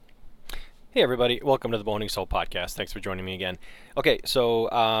Hey everybody, welcome to the Boning Soul podcast. Thanks for joining me again. Okay,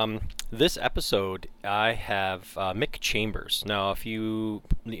 so this episode I have Mick Chambers. Now, if you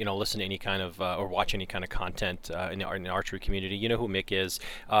listen to any kind of or watch any kind of content in the archery community, you know who Mick is.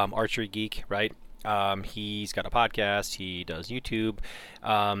 Archery geek, right? He's got a podcast. He does YouTube.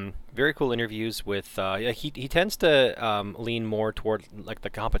 Very cool interviews with. Yeah, he tends to lean more toward like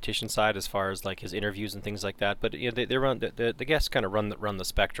the competition side as far as like his interviews and things like that. But they run the guests kind of run the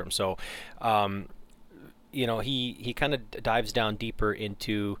spectrum. So um, he kind of dives down deeper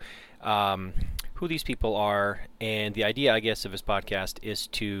into who these people are, and the idea, I guess, of his podcast is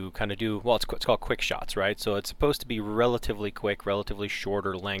to kind of do well. It's called quick shots, right? So it's supposed to be relatively quick, relatively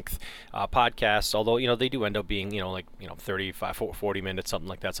shorter length podcasts. Although they do end up being 35, 40 minutes, something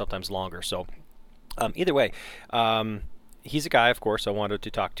like that, sometimes longer. So either way, he's a guy, of course, I wanted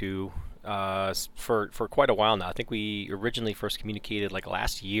to talk to for quite a while now. I think we originally first communicated like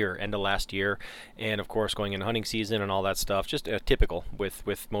end of last year, and of course going into hunting season and all that stuff. Just typical with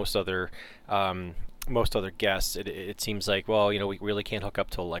most other guests. It seems like we really can't hook up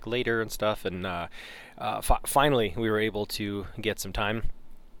till like later and stuff. And finally we were able to get some time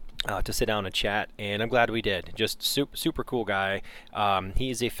to sit down and chat, and I'm glad we did. Just super cool guy. He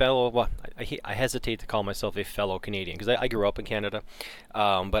is a fellow. Well, I hesitate to call myself a fellow Canadian because I grew up in Canada,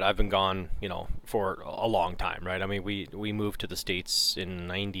 but I've been gone, for a long time, right? I mean, we moved to the States in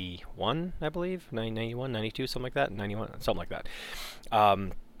 '91, I believe, 91, 92, something like that, 91, something like that.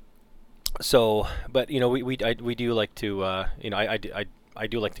 But we do like to, I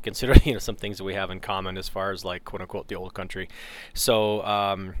do like to consider some things that we have in common as far as like quote unquote the old country. So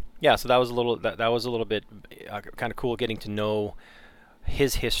yeah, so that was a little bit kind of cool getting to know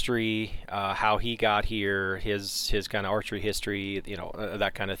his history, how he got here, his kind of archery history,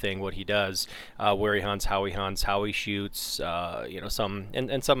 that kind of thing, what he does, where he hunts, how he shoots, some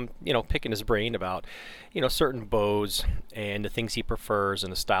picking his brain about certain bows and the things he prefers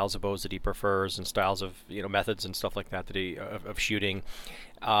and the styles of bows that he prefers and styles of methods and stuff like that of shooting.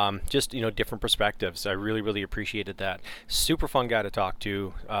 Just different perspectives. I really appreciated that. Super fun guy to talk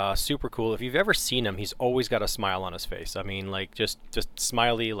to. Super cool. If you've ever seen him, he's always got a smile on his face. I mean, like just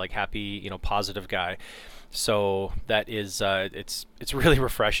smiley, like happy, positive guy. So that is it's really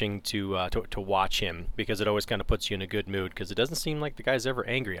refreshing to watch him, because it always kind of puts you in a good mood, because it doesn't seem like the guy's ever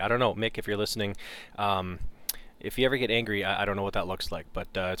angry. I don't know, Mick, if you're listening. If you ever get angry, I don't know what that looks like, but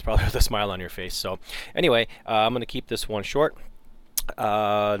it's probably with a smile on your face. So anyway, I'm going to keep this one short.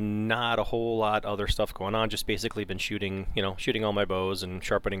 Not a whole lot other stuff going on. Just basically been shooting all my bows and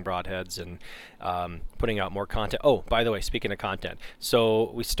sharpening broadheads and putting out more content. Oh, by the way, speaking of content,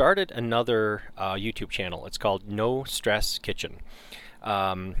 so we started another YouTube channel. It's called No Stress Kitchen.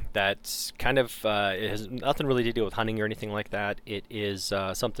 That's kind of it has nothing really to do with hunting or anything like that. It is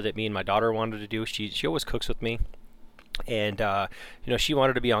something that me and my daughter wanted to do. She always cooks with me. And she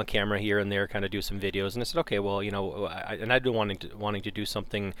wanted to be on camera here and there, kind of do some videos, and I said, okay, well, I've been wanting to do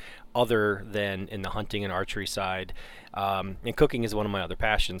something other than in the hunting and archery side, and cooking is one of my other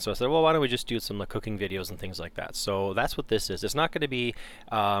passions. So I said, well, why don't we just do some like cooking videos and things like that? So that's what this is. It's not going to be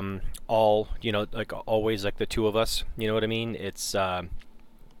all like always like the two of us. You know what I mean? It's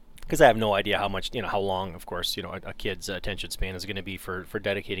because I have no idea how much, how long, of course, a kid's attention span is going to be for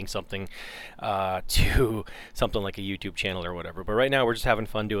dedicating something to something like a YouTube channel or whatever. But right now, we're just having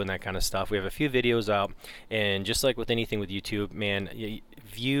fun doing that kind of stuff. We have a few videos out, and just like with anything with YouTube, man,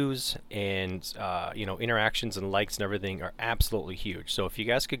 views and interactions and likes and everything are absolutely huge. So if you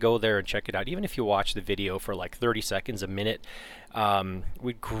guys could go there and check it out, even if you watch the video for like 30 seconds, a minute,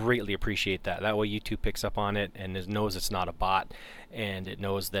 we'd greatly appreciate that. That way YouTube picks up on it and knows it's not a bot, and it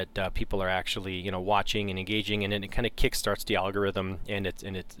knows that people are actually watching and engaging, and then it kind of kickstarts the algorithm, and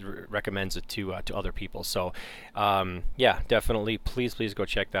it recommends it to other people. So yeah, definitely please go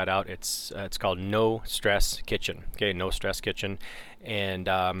check that out. It's called No Stress Kitchen. Okay, No Stress Kitchen. And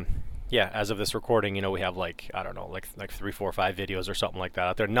yeah, as of this recording, we have like, I don't know, like 3, 4, 5 videos or something like that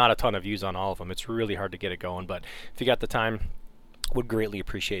out there. Not a ton of views on all of them. It's really hard to get it going, but if you got the time, would greatly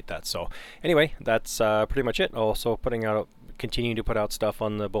appreciate that. So anyway, that's pretty much it. Also continuing to put out stuff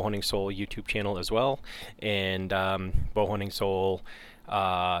on the Bow Hunting Soul YouTube channel as well, and Bow Hunting Soul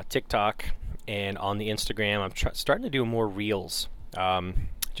TikTok, and on the Instagram I'm starting to do more reels,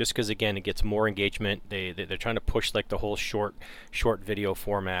 just because again it gets more engagement. They're trying to push like the whole short video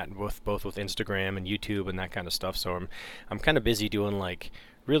format both with Instagram and YouTube and that kind of stuff. So I'm kind of busy doing like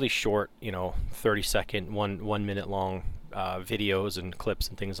really short, 30-second, 1 minute long videos and clips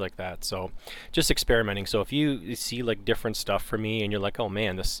and things like that. So just experimenting. So if you see like different stuff for me and you're like, oh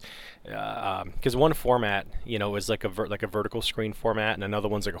man, this, because one format, is like a vertical screen format, and another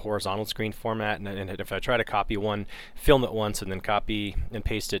one's like a horizontal screen format. And if I try to copy one, film it once, and then copy and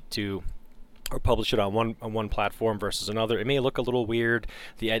paste it to, or publish it on one platform versus another, it may look a little weird.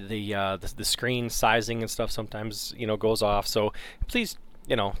 The screen sizing and stuff sometimes goes off. So please,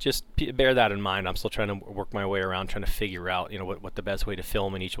 just bear that in mind. I'm still trying to work my way around, trying to figure out what the best way to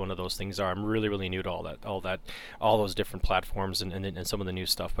film in each one of those things are. I'm really new to all those different platforms and some of the new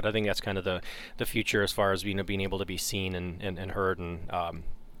stuff. But I think that's kind of the future as far as being able to be seen and heard and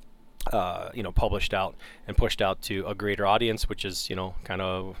published out and pushed out to a greater audience, which is, kind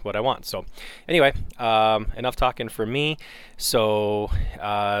of what I want. So anyway, enough talking for me. So,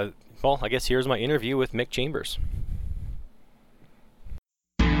 well, I guess here's my interview with Mick Chambers.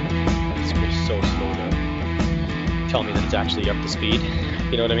 It's so slow to tell me that it's actually up to speed.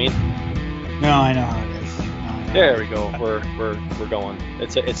 You know what I mean? No, I know how it is. There we go. We're going.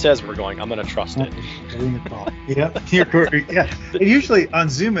 It says we're going. I'm gonna trust it. Yeah, you're recording. Yeah. And usually on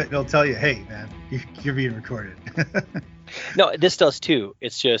Zoom it'll tell you, hey man, you're being recorded. No, this does too.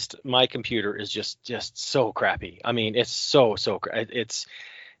 It's just my computer is just so crappy. I mean, it's so it's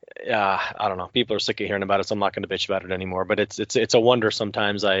I don't know. People are sick of hearing about it, so I'm not going to bitch about it anymore. But it's a wonder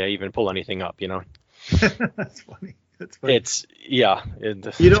sometimes I even pull anything up. That's funny. It's you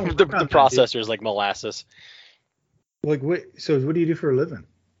don't the processor is like molasses. Like so what do you do for a living?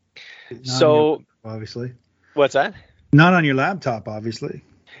 Obviously. What's that? Not on your laptop, obviously.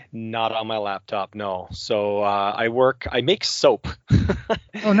 Not on my laptop, no. So I make soap.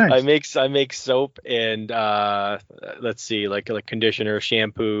 Oh, nice. I make soap and let's see, like conditioner,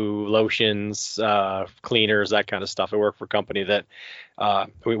 shampoo, lotions, cleaners, that kind of stuff. I work for a company that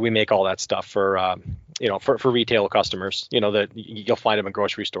we make all that stuff for for retail customers. That you'll find them in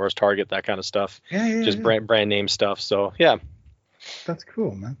grocery stores, Target, that kind of stuff. Yeah. Just brand name stuff. So yeah. That's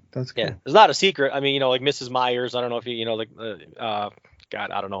cool, man. That's cool. Yeah, it's not a secret. I mean, like Mrs. Myers. I don't know if God,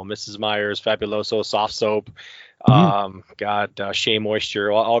 I don't know, Mrs. Myers, Fabuloso, Soft Soap, Shea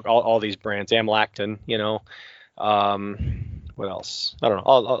Moisture, all these brands, Amlactin, what else? I don't know,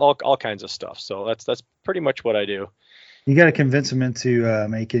 all kinds of stuff. So that's pretty much what I do. You got to convince them into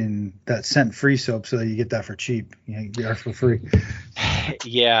making that scent-free soap so that you get that for cheap, for free.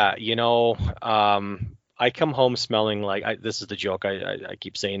 Yeah, I come home smelling like this is the joke. I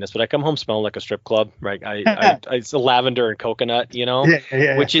keep saying this, but I come home smelling like a strip club, right? It's a lavender and coconut,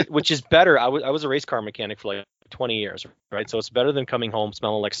 which is better. I was a race car mechanic for like 20 years, right? So it's better than coming home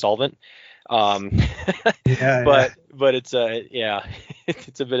smelling like solvent. But it's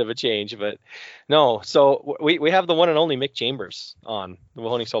it's a bit of a change, but no. So we have the one and only Mick Chambers on the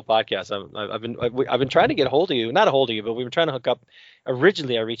Wahoney Soul podcast. I've been trying to get but we've been trying to hook up.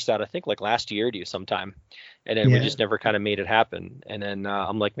 Originally, I reached out, I think like last year to you sometime, and then we just never kind of made it happen. And then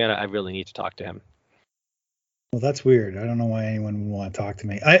I'm like, man, I really need to talk to him. Well, that's weird. I don't know why anyone would want to talk to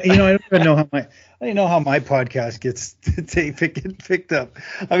me. I don't even know how my podcast gets picked up.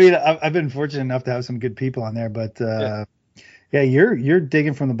 I mean, I've been fortunate enough to have some good people on there, but you're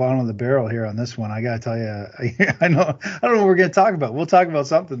digging from the bottom of the barrel here on this one. I gotta tell you, I don't know what we're gonna talk about. We'll talk about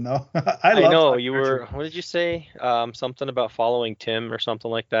something though. I know you were. What did you say? Something about following Tim or something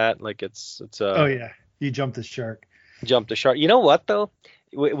like that. Like it's. Oh yeah, you jumped the shark. Jumped the shark. You know what though?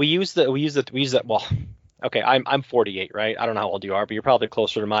 We use that. Well. Okay, I'm 48, right? I don't know how old you are, but you're probably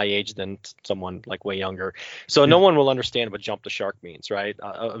closer to my age than someone like way younger. So no one will understand what jump the shark means, right?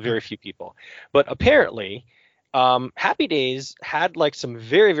 Very few people. But apparently, Happy Days had like some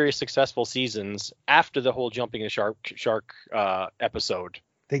very, very successful seasons after the whole jumping the shark episode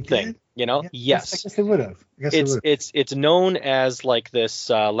thing. Yes. I guess they would have. It's known as like this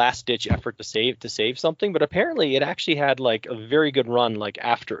last ditch effort to save something, but apparently it actually had like a very good run like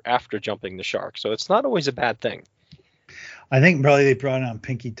after jumping the shark. So it's not always a bad thing. I think probably they brought on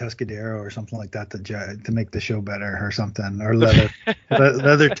Pinky Tuscadero or something like that to make the show better or something, or Leather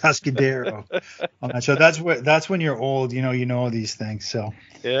Tuscadero on that show. That's when you're old, you know these things. So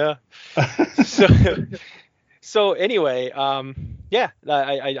yeah. So anyway, I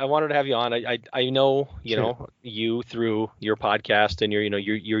wanted to have you on. I know you through your podcast and your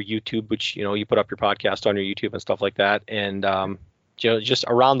YouTube, which you put up your podcast on your YouTube and stuff like that, and just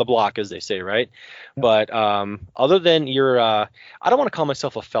around the block, as they say, right? Yeah. But other than your, I don't want to call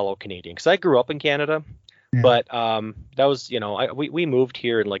myself a fellow Canadian because I grew up in Canada, but that was we moved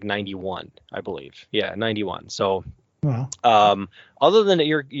here in like 91, I believe. Yeah, 91. So. Other than that,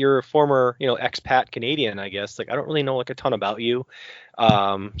 you're a former, expat Canadian, I guess. Like I don't really know like a ton about you.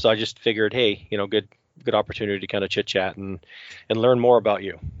 So I just figured, hey, good good opportunity to kind of chit chat and learn more about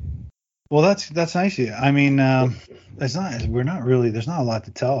you. Well, that's nice of you. I mean, there's not a lot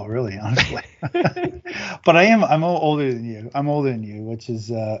to tell, really, honestly. But I'm older than you. I'm older than you, which is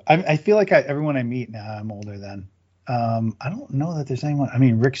I feel like everyone I meet now I'm older than. I don't know that there's anyone. I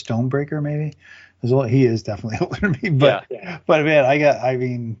mean, Rick Stonebreaker maybe. He is definitely older than me. But but man,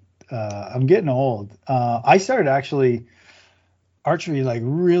 I'm getting old. I started actually archery like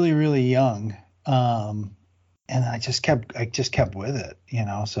really really young. And I just kept with it,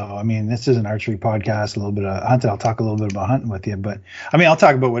 So I mean, this is an archery podcast, a little bit of hunting. I'll talk a little bit about hunting with you, but I mean, I'll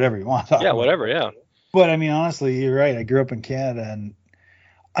talk about whatever you want. Yeah, whatever. Yeah. But I mean, honestly, you're right. I grew up in Canada, and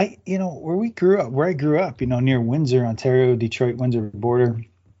where I grew up, near Windsor, Ontario, Detroit, Windsor border.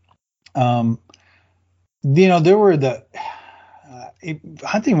 There were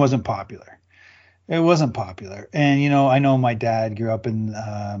hunting wasn't popular. It wasn't popular. And, I know my dad grew up in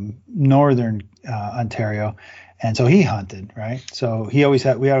northern Ontario, and so he hunted, right? So we always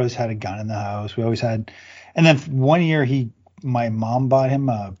had a gun in the house. And then one year my mom bought him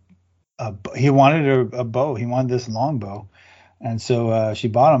he wanted a bow. He wanted this long bow. And so she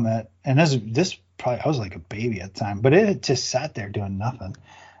bought him it. And this probably, I was like a baby at the time, but it had just sat there doing nothing.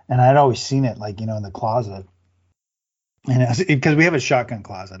 And I'd always seen it in the closet. And because we have a shotgun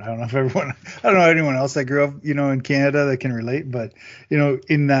closet. I don't know anyone else that grew up, in Canada that can relate, but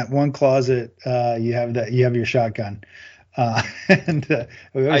in that one closet, you have your shotgun. And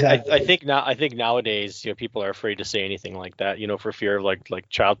I think nowadays, people are afraid to say anything like that, for fear of like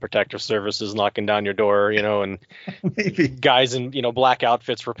Child Protective Services knocking down your door, and maybe guys in black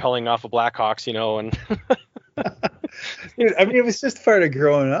outfits rappelling off of Blackhawks, and. Dude, I mean, it was just part of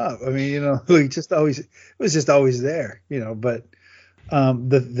growing up. I mean, it was just always there, but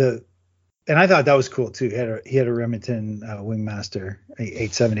and I thought that was cool too. He had a Remington Wingmaster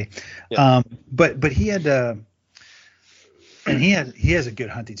 870, yeah. But he had and he has a good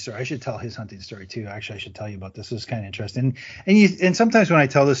hunting story. I should tell his hunting story too. Actually, I should tell you about this. This is kind of interesting. And sometimes when I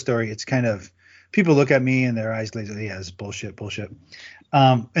tell this story, it's kind of people look at me and their eyes glaze. Yeah, it's bullshit.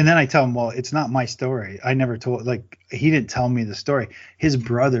 And then I tell him, well, it's not my story. I never told, he didn't tell me the story. His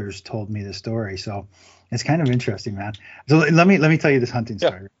brothers told me the story. So it's kind of interesting, man. So let me tell you this hunting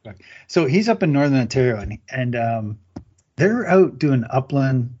story. Yeah. So he's up in Northern Ontario and they're out doing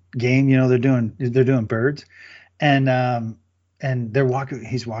upland game. They're doing birds and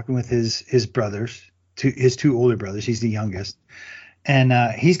he's walking with his brothers, his two older brothers. He's the youngest. And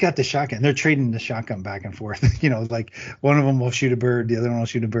he's got the shotgun. They're trading the shotgun back and forth. Like one of them will shoot a bird, the other one will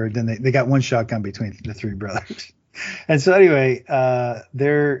shoot a bird. Then they got one shotgun between the three brothers. And so anyway,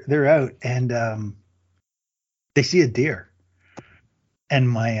 they're out and they see a deer. And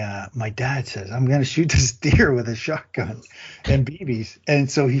my dad says, "I'm going to shoot this deer with a shotgun and BBs." And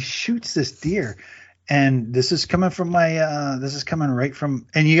so he shoots this deer. And this is coming right from,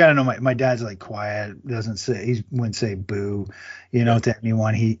 and you got to know, my dad's like quiet, he wouldn't say boo, to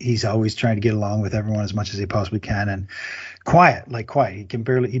anyone. He's always trying to get along with everyone as much as he possibly can, and quiet. He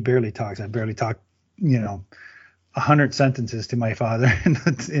barely talks. I barely talk, 100 sentences to my father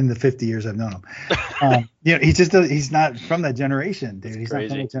in the 50 years I've known him. He's not from that generation, dude. He's not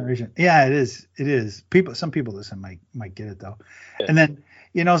from that generation. Yeah, it is. Some people listen might get it though. Yeah. And then,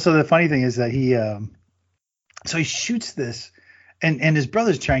 so the funny thing is that he shoots this, and his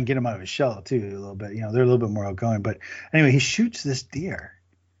brothers try and get him out of his shell too a little bit. They're a little bit more outgoing. But anyway, he shoots this deer,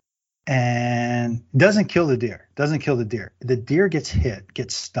 and doesn't kill the deer. The deer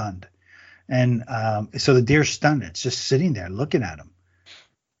gets stunned, and so the deer's stunned. It's just sitting there looking at him.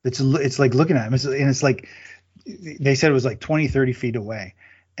 It's like looking at him, and it's like they said it was like 20, 30 feet away.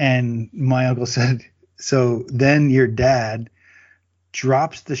 And my uncle said, so then your dad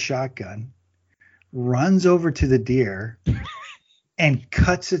drops the shotgun, runs over to the deer, and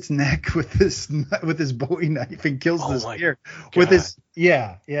cuts its neck with his Bowie knife and kills this deer with his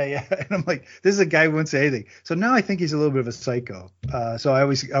And I'm like, this is a guy who wouldn't say anything. So now I think he's a little bit of a psycho. So I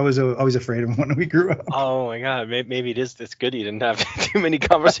was always afraid of him when we grew up. Oh my God, maybe it's good he didn't have too many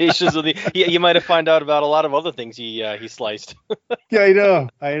conversations with you might have found out about a lot of other things he sliced. Yeah,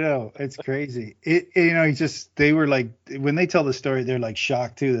 I know. It's crazy. They were like, when they tell the story, they're like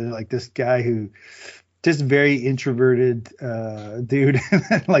shocked too. They're like, this guy who just very introverted dude.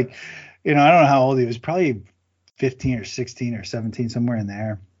 Like, I don't know how old he was, probably 15 or 16 or 17, somewhere in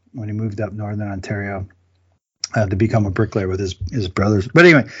there, when he moved up Northern Ontario to become a bricklayer with his brothers. But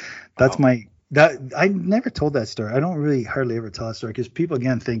anyway, that's I never told that story. I don't really hardly ever tell that story because people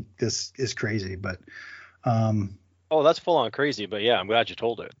again think this is crazy, but that's full on crazy. But yeah, I'm glad you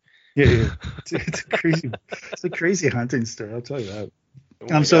told it. Yeah. It's a crazy hunting story. I'll tell you that. Oh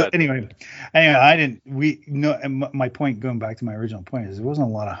my So God. anyway, I didn't. We no. And my point, going back to my original point, is there wasn't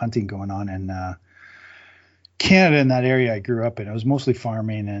a lot of hunting going on in Canada in that area I grew up in. It was mostly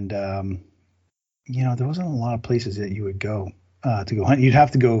farming, and there wasn't a lot of places that you would go to go hunt. You'd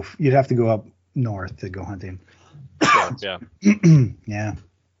have to go. You'd have to go up north to go hunting. Sure. Yeah. Yeah.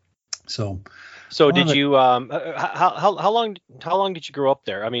 So So one of did the you how long did you grow up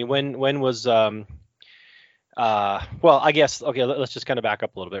there? I mean, when was well, I guess okay, let's just kind of back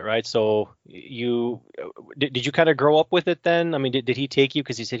up a little bit, right? So you did you kind of grow up with it then? I mean, did he take you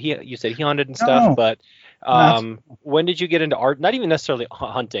because you said he hunted and stuff, no, but not when did you get into art? Not even necessarily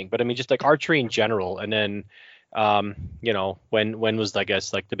hunting, but I mean just like archery in general, and then when was I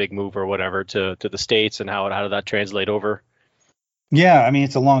guess like the big move or whatever to the States, and how did that translate over? Yeah, I mean,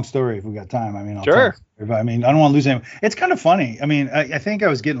 it's a long story if we got time. I mean, I'll tell Sure. you. But I mean, I don't want to lose any. It's kind of funny. I mean, I think I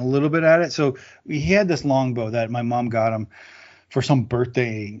was getting a little bit at it. So he had this longbow that my mom got him for some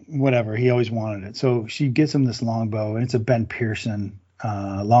birthday, whatever. He always wanted it. So she gets him this longbow, and it's a Ben Pearson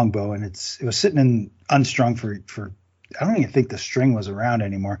longbow, and it was sitting in unstrung for. I don't even think the string was around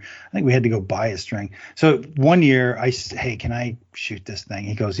anymore. I think we had to go buy a string. So one year I said, "Hey, can I shoot this thing?"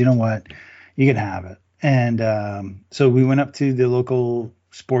 He goes, "You know what? You can have it." And so we went up to the local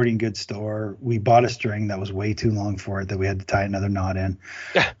sporting goods store. We bought a string that was way too long for it that we had to tie another knot in.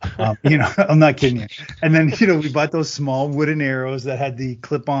 I'm not kidding you. And then, we bought those small wooden arrows that had the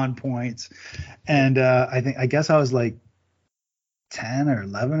clip-on points. And I guess I was like 10 or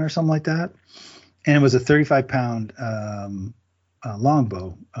 11 or something like that. And it was a 35-pound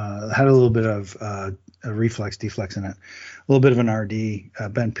longbow. Had a little bit of a reflex deflex in it, a little bit of an RD,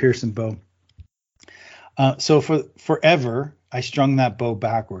 Ben Pearson bow. So for forever, I strung that bow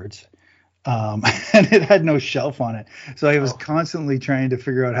backwards, and it had no shelf on it. So I was constantly trying to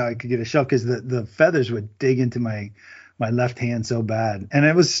figure out how I could get a shelf because the feathers would dig into my left hand so bad, and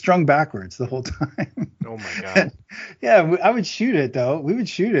it was strung backwards the whole time. Oh my God. Yeah, I would shoot it though. We would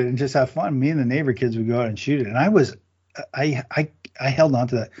shoot it and just have fun. Me and the neighbor kids would go out and shoot it, and I held on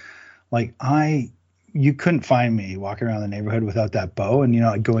to that. Like you couldn't find me walking around the neighborhood without that bow. And,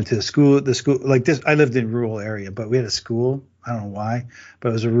 I'd go into the school like this. I lived in a rural area, but we had a school. I don't know why, but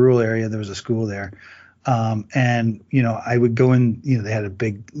it was a rural area. There was a school there. And, I would go in, they had a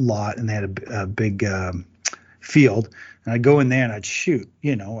big lot and they had a big field. And I'd go in there and I'd shoot,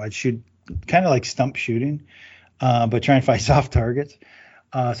 I'd shoot kind of like stump shooting, but try and find soft targets.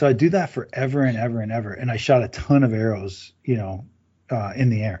 So I'd do that forever and ever and ever. And I shot a ton of arrows, in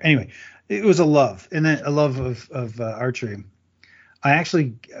the air. Anyway, it was a love, and then a love of archery. I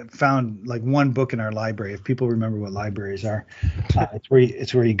actually found like one book in our library. If people remember what libraries are,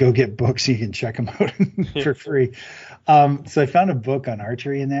 it's where you go get books. So you can check them out for free. So I found a book on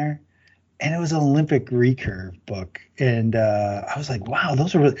archery in there, and it was an Olympic recurve book. And I was like, wow,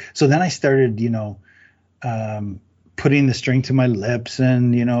 those are really. So then I started, putting the string to my lips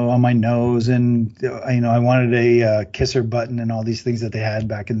and, on my nose. And, I wanted a kisser button and all these things that they had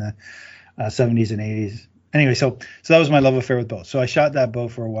back in the 70s and 80s. Anyway, so that was my love affair with bows. So I shot that bow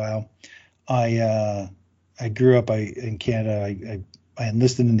for a while. I grew up in Canada. I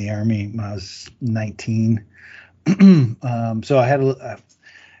enlisted in the army when I was 19. So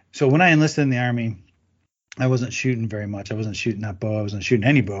when I enlisted in the army, I wasn't shooting very much. I wasn't shooting that bow. I wasn't shooting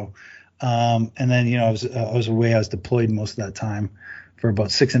any bow. And then, I was away. I was deployed most of that time for about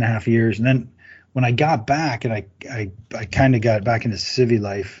 6.5 years. And then when I got back and I kind of got back into civvy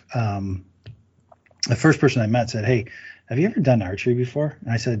life, the first person I met said, "Hey, have you ever done archery before?"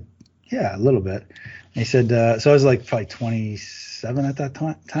 And I said, "Yeah, a little bit." And he said, so I was like probably 27 at that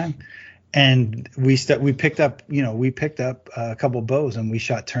time. And we picked up a couple bows and we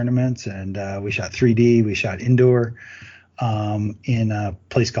shot tournaments and we shot 3D, we shot indoor in a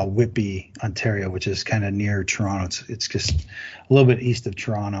place called Whitby, Ontario, which is kind of near Toronto. It's just a little bit east of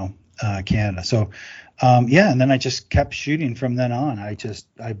Toronto, Canada. So, and then I just kept shooting from then on. I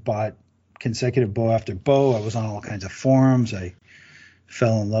bought consecutive bow after bow. I was on all kinds of forums. I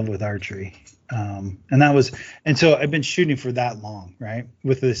fell in love with archery. And so I've been shooting for that long, right?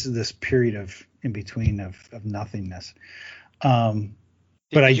 With this period of in between of nothingness. Did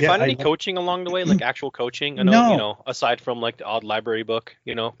you find any coaching along the way, like actual coaching? I know, No. Aside from like the odd library book,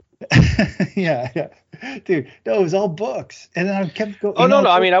 Yeah. Dude, no, it was all books. And then I kept going. Oh, no.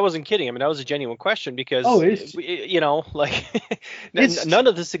 I mean, I wasn't kidding. I mean, that was a genuine question because, none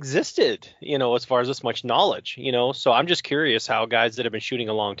of this existed, as far as this much knowledge, So I'm just curious how guys that have been shooting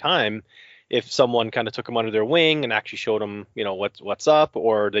a long time, if someone kind of took them under their wing and actually showed them, what's up,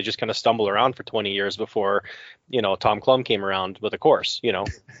 or they just kind of stumble around for 20 years before, Tom Clum came around with a course,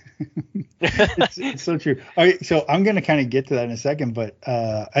 It's so true. All right, so I'm going to kind of get to that in a second, but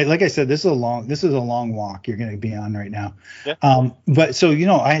like I said, this is a long walk you're going to be on right now. Yeah. But so we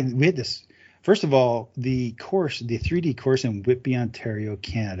had this. First of all, the 3D course in Whitby, Ontario,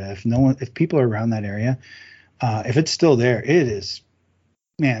 Canada. If people are around that area, if it's still there, it is,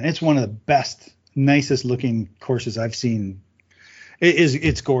 man, it's one of the best, nicest looking courses I've seen.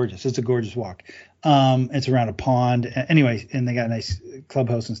 It's gorgeous. It's a gorgeous walk. It's around a pond. Anyway, and they got a nice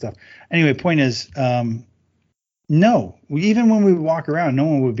clubhouse and stuff. Anyway, point is, no, even when we walk around, no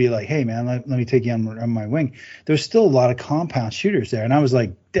one would be like, hey, man, let me take you on my wing. There's still a lot of compound shooters there. And I was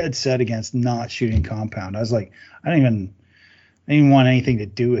like dead set against not shooting compound. I was like, I didn't even want anything to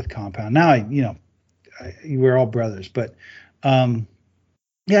do with compound. Now, we're all brothers. But,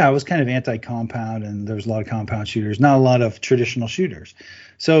 I was kind of anti-compound, and there's a lot of compound shooters, not a lot of traditional shooters.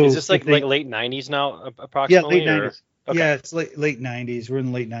 So is this like late 90s now, approximately? Yeah, late 90s. Okay. Yeah, it's late 90s. We're in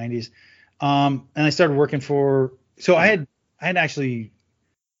the late 90s. And I started working so I had actually,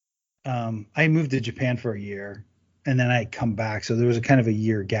 I moved to Japan for a year, and then I come back. So there was a kind of a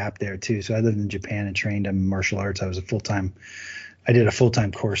year gap there too. So I lived in Japan and trained in martial arts. I did a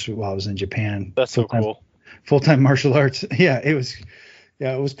full-time course while I was in Japan. That's so cool. Full-time martial arts. Yeah, it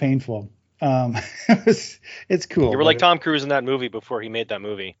was painful. It's cool. You were like Tom Cruise in that movie before he made that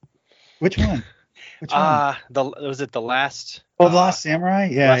movie. Which one? Was it The Last? Oh, The Last Samurai?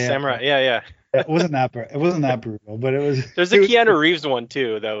 Yeah. Last Samurai. Yeah. It wasn't that brutal, but it was. There's a Keanu Reeves one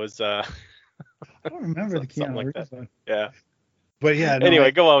too. That was. I don't remember the Keanu Reeves one. Yeah. But yeah. No,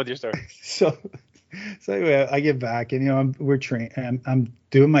 anyway, go on with your story. So anyway, I get back, and we're trained. I'm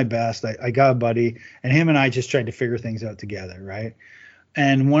doing my best. I got a buddy, and him and I just tried to figure things out together, right?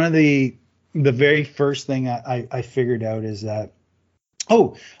 And one of the very first thing I figured out is that.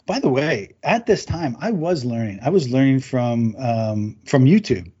 Oh, by the way, at this time I was learning from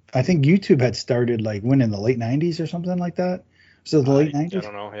YouTube. I think YouTube had started like when in the late 90s or something like that. So the late 90s. I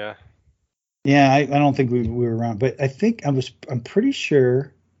don't know. Yeah. Yeah, I don't think we were around, but I think I'm pretty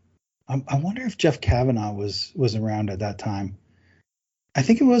sure. I wonder if Jeff Kavanaugh was around at that time. I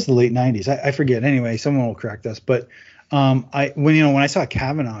think it was the late 90s. I forget. Anyway, someone will correct us. But when I saw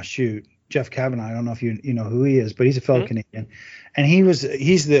Kavanaugh shoot, Jeff Kavanaugh, I don't know if you know who he is, but he's a fellow Canadian, and he's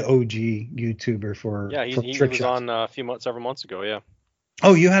the OG YouTuber for he trick was shots. on several months ago. Yeah.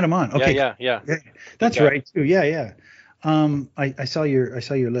 Oh, you had him on. Okay. Yeah. That's right too. Yeah. I saw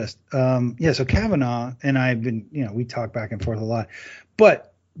your list. So Kavanaugh and I have been, we talk back and forth a lot, but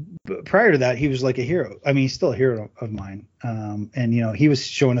prior to that, he was like a hero. I mean, he's still a hero of mine. And he was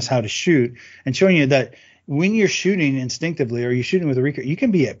showing us how to shoot and showing you that when you're shooting instinctively or you're shooting with a recurve, you can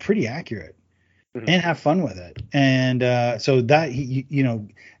be pretty accurate and have fun with it. And so that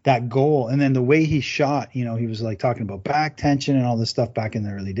that goal, and then the way he shot, he was like talking about back tension and all this stuff back in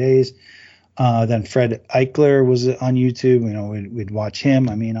the early days. Then Fred Eichler was on YouTube. We'd watch him.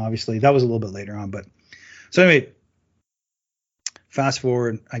 I mean, obviously that was a little bit later on, but so anyway, fast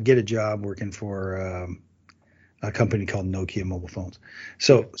forward, I get a job working for a company called Nokia Mobile Phones.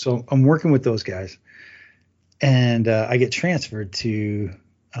 So I'm working with those guys, and I get transferred to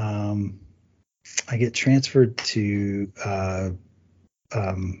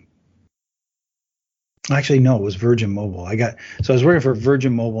actually, no, it was Virgin Mobile. I was working for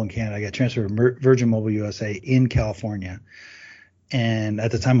Virgin Mobile in Canada. I got transferred to Virgin Mobile USA in California. And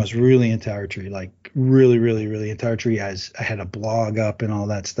at the time I was really into archery, like really, really, really into archery. I had a blog up and all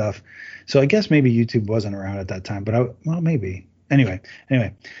that stuff. So I guess maybe YouTube wasn't around at that time, but maybe. Anyway.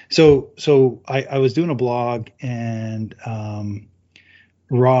 So I was doing a blog, and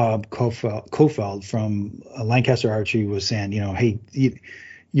Rob Kofeld from Lancaster Archery was saying, hey, you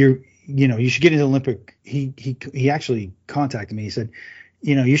should get into Olympic. He actually contacted me. He said,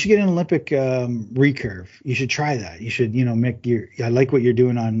 you should get an Olympic recurve. You should try that. You should, I like what you're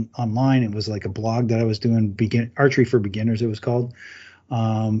doing online. It was like a blog that I was doing, archery for beginners, it was called.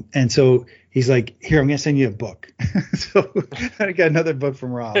 And so he's like, here, I'm going to send you a book. So I got another book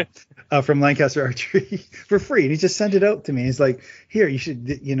from Rob, from Lancaster Archery for free. And he just sent it out to me. He's like, here, you should,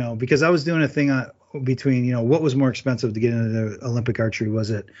 because I was doing a thing between, what was more expensive to get into the Olympic archery?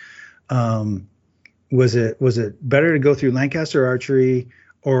 Was it better to go through Lancaster Archery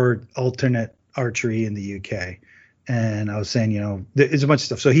or alternate archery in the UK? And I was saying, there's a bunch of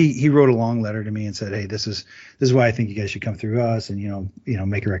stuff. So he wrote a long letter to me and said, hey, this is why I think you guys should come through us, and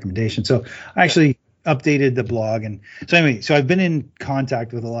make a recommendation. So I actually updated the blog, and so anyway, so I've been in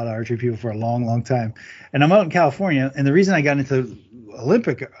contact with a lot of archery people for a long, long time, and I'm out in California, and the reason I got into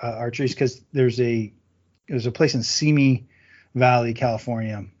Olympic archery is because there's a place in Simi Valley,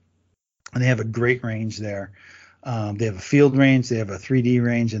 California, and they have a great range there. They have a field range, they have a 3D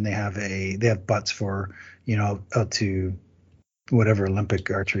range, and they have butts for, out to whatever Olympic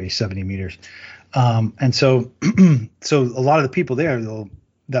archery, 70 meters. And so so a lot of the people there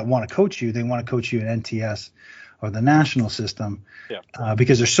that want to coach you, they want to coach you in NTS or the national system,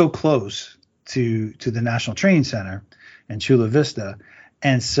 because they're so close to the National Training Center in Chula Vista.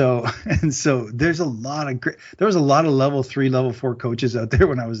 And so there was a lot of level 3, level 4 coaches out there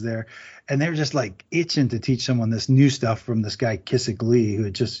when I was there, and they were just like itching to teach someone this new stuff from this guy Kissick Lee, who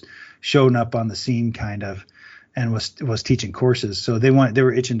had just shown up on the scene kind of, and was teaching courses. So they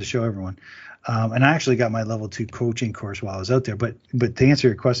were itching to show everyone. And I actually got my level 2 coaching course while I was out there. But to answer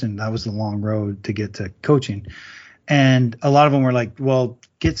your question, that was the long road to get to coaching. And a lot of them were like, well,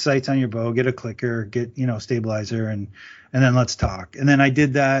 get sights on your bow, get a clicker, get, stabilizer, and then let's talk. And then I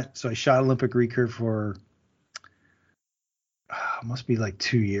did that. So I shot Olympic recurve for must be like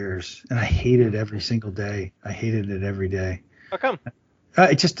 2 years. And I hated every single day. I hated it every day. How come?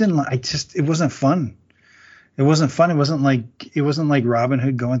 It wasn't fun. It wasn't fun. It wasn't like Robin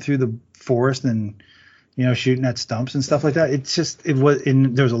Hood going through the forest and, shooting at stumps and stuff like that.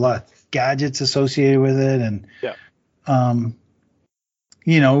 There was a lot of gadgets associated with it. And,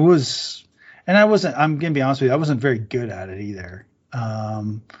 it was, and I'm going to be honest with you, I wasn't very good at it either.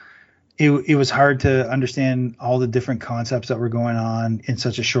 It was hard to understand all the different concepts that were going on in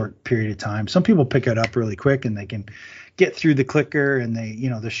such a short period of time. Some people pick it up really quick and they can get through the clicker and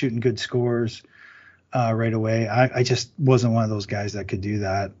they're shooting good scores right away. I just wasn't one of those guys that could do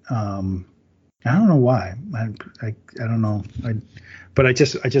that. I don't know why. I don't know. But I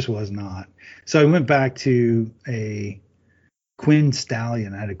just was not. So I went back to a Quinn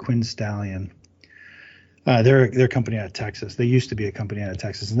Stallion. I had a Quinn Stallion. They're a company out of Texas. They used to be a company out of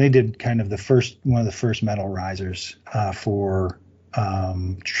Texas, and they did kind of one of the first metal risers for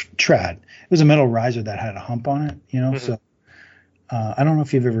trad. It was a metal riser that had a hump on it, Mm-hmm. So I don't know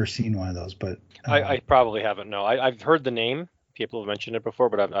if you've ever seen one of those, but I probably haven't. No, I've heard the name. People have mentioned it before,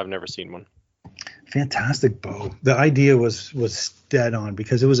 but I've never seen one. Fantastic bow. The idea was dead on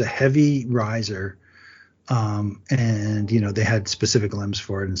because it was a heavy riser. And they had specific limbs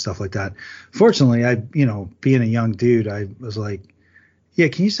for it and stuff like that. Fortunately, being a young dude, I was like, yeah,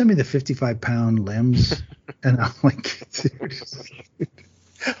 can you send me the 55-pound limbs? And I'm like, dude.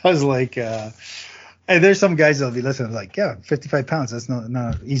 I was like, hey, there's some guys that'll be listening like, yeah, 55 pounds, that's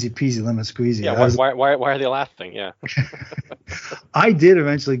not easy peasy lemon squeezy. Yeah, why are they laughing? Yeah. I did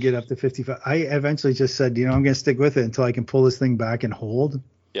eventually get up to 55. I eventually just said, I'm going to stick with it until I can pull this thing back and hold.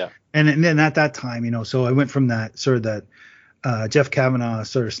 Yeah. And then at that time, so I went from that sort of that Jeff Kavanaugh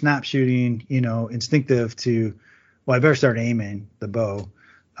sort of snap shooting, instinctive to, well, I better start aiming the bow.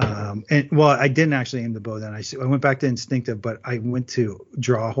 I didn't actually aim the bow then. I went back to instinctive, but I went to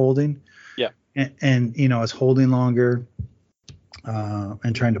draw holding. Yeah. And I was holding longer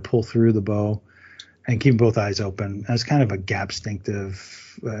and trying to pull through the bow and keep both eyes open. I was kind of a gap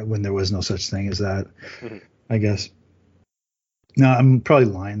instinctive when there was no such thing as that, I guess. No, I'm probably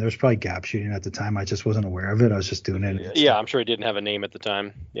lying. There was probably gap shooting at the time. I just wasn't aware of it. I was just doing it. Yeah, I'm sure it didn't have a name at the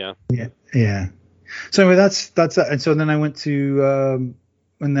time. Yeah. Yeah. So anyway, that's and so then I went to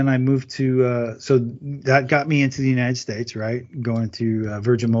and then I moved to so that got me into the United States, right? Going to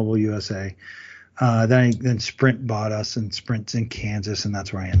Virgin Mobile USA. Then Sprint bought us, and Sprint's in Kansas, and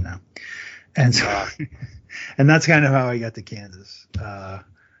that's where I am now. And so and that's kind of how I got to Kansas.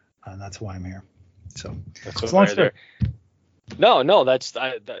 And that's why I'm here. So that's long story. No, that's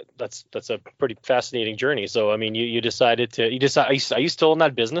a pretty fascinating journey. So, I mean, you decided, are you still in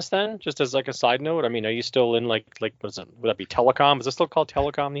that business then? Just as like a side note, I mean, are you still in like what is it? Would that be telecom? Is it still called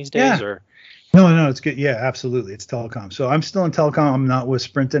telecom these days? Yeah. Or No, it's good. Yeah, absolutely. It's telecom. So I'm still in telecom. I'm not with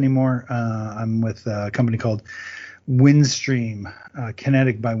Sprint anymore. I'm with a company called Windstream,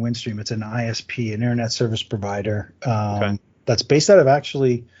 Kinetic by Windstream. It's an ISP, an internet service provider. That's based out of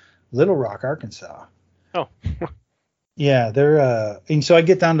actually Little Rock, Arkansas. Oh. Yeah, they're and so I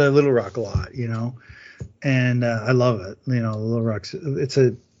get down to Little Rock a lot, and I love it. Little Rock's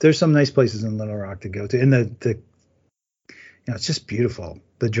there's some nice places in Little Rock to go to, and the it's just beautiful.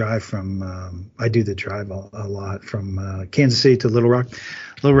 The drive from I do the drive a lot from Kansas City to Little Rock.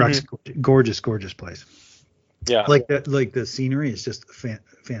 Little Rock's gorgeous place. Yeah, like the scenery is just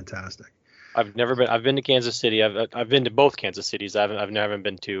fantastic. I've never been. I've been to Kansas City. I've been to both Kansas cities. I've never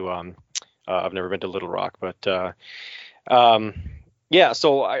been to Little Rock, but Yeah.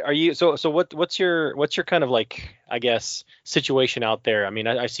 So are you? So what's your kind of like, I guess, situation out there? I mean,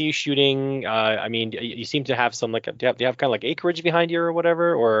 I see you shooting. I mean, you seem to have some like do you have kind of like acreage behind you or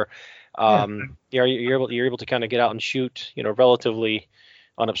whatever, or Yeah. yeah, you're able to kind of get out and shoot, relatively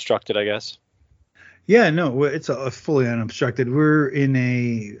unobstructed, I guess. Yeah, no, it's a fully unobstructed. I'm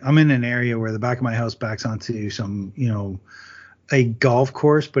in an area where the back of my house backs onto some, a golf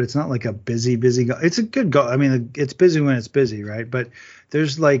course, but it's not like a busy. It's a good golf. I mean, it's busy when it's busy, right? But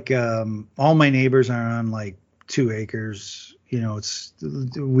there's like all my neighbors are on like 2 acres.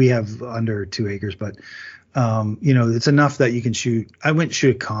 We have under 2 acres, but it's enough that you can shoot. I wouldn't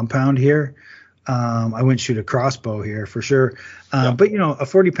shoot a compound here. I wouldn't shoot a crossbow here for sure. Yeah. But a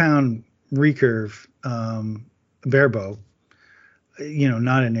 40-pound recurve bare bow,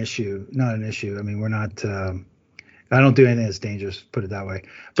 not an issue. Not an issue. I mean, we're not. I don't do anything that's dangerous. Put it that way.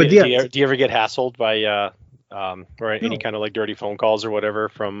 But Do, yeah, do you ever get hassled by or any no, kind of like dirty phone calls or whatever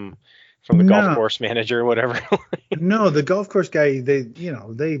from the golf no, course manager or whatever? no. The golf course guy, they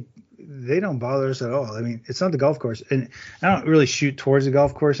don't bother us at all. I mean, it's not the golf course, and I don't really shoot towards the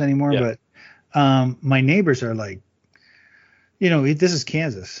golf course anymore. Yeah. But my neighbors are like, this is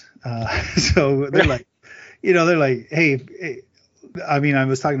Kansas, so they're like, they're like, hey, I mean, I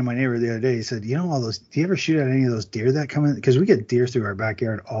was talking to my neighbor the other day. He said, all those, do you ever shoot at any of those deer that come in? Because we get deer through our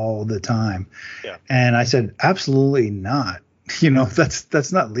backyard all the time. Yeah. And I said, absolutely not.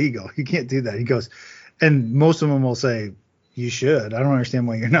 That's not legal. You can't do that. He goes, and most of them will say, you should. I don't understand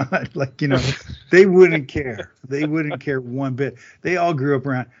why you're not. Like, they wouldn't care. They wouldn't care one bit. They all grew up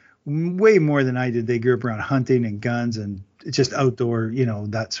around way more than I did. They grew up around hunting and guns and just outdoor,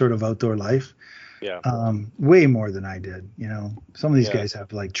 that sort of outdoor life. Yeah. Way more than I did. Some of these Yeah. guys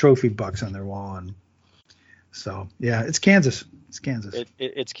have like trophy bucks on their wall, and so yeah, it's Kansas. It's Kansas.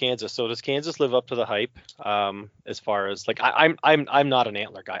 It's Kansas. So does Kansas live up to the hype? As far as like I'm not an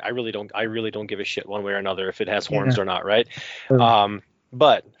antler guy. I really don't give a shit one way or another if it has horns or not, right?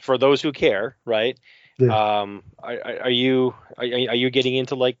 But for those who care, right? Yeah. Are you getting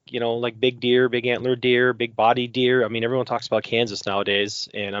into like like big deer, big antler deer, big body deer? I mean, everyone talks about Kansas nowadays,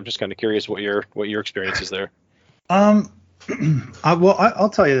 and I'm just kind of curious what your experience is there. I'll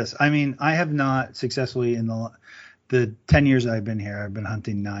tell you this. I mean, I have not successfully in the 10 years I've been here. I've been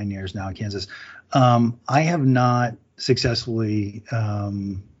hunting 9 years now in Kansas. I have not successfully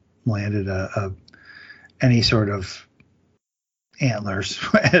landed any sort of antlers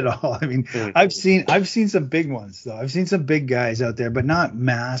at all. I mean, I've seen some big ones though. I've seen some big guys out there, but not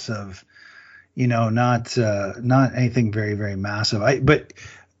massive. Not anything very, very massive. But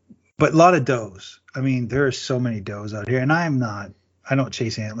a lot of does. I mean, there are so many does out here, and I don't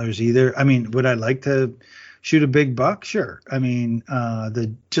chase antlers either. I mean, would I like to shoot a big buck? Sure. I mean,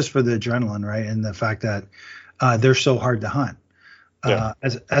 just for the adrenaline, right, and the fact that they're so hard to hunt,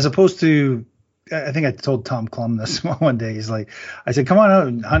 as opposed to. I think I told Tom Klum this one day. He's like, I said, come on out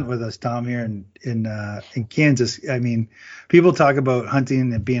and hunt with us, Tom, here in Kansas. I mean, people talk about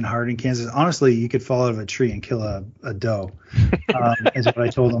hunting and being hard in Kansas. Honestly, you could fall out of a tree and kill a doe, is what I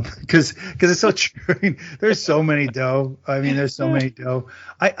told him. Because it's so true. I mean, there's so many doe. I mean, there's so many doe.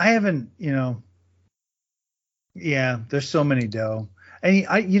 I haven't, yeah, there's so many doe. And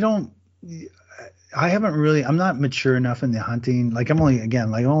I haven't really, I'm not mature enough in the hunting. Like I've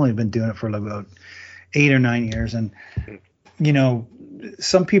only been doing it for like about 8 or 9 years. And,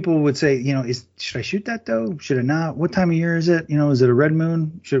 some people would say, should I shoot that doe? Should I not? What time of year is it? Is it a red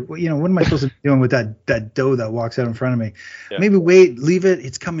moon? What am I supposed to be doing with that doe that walks out in front of me? Yeah. Maybe wait, leave it.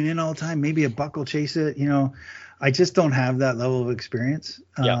 It's coming in all the time. Maybe a buck will chase it. I just don't have that level of experience.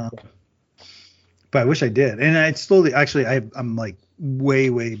 Yeah. But I wish I did. And I slowly, actually, I'm like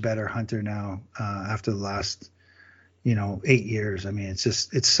way better hunter now after the last 8 years. I mean,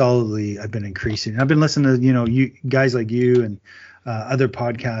 it's solidly, I've been increasing. I've been listening to you guys like you and other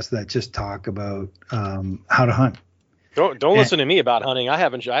podcasts that just talk about how to hunt. Don't listen to me about hunting. I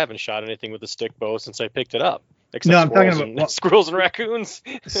haven't shot anything with a stick bow since I picked it up. No, I'm talking about squirrels and raccoons.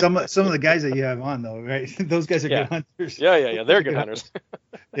 Some of the guys that you have on though, right? Those guys are good hunters. Yeah. They're good hunters.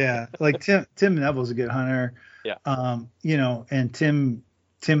 Yeah, like Tim Neville's a good hunter. Yeah. And Tim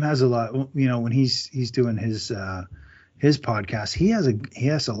has a lot. When he's doing his podcast, he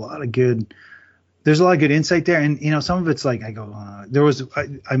has a lot of good. There's a lot of good insight there, and some of it's like I go. I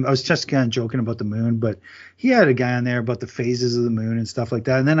was just kind of joking about the moon, but he had a guy on there about the phases of the moon and stuff like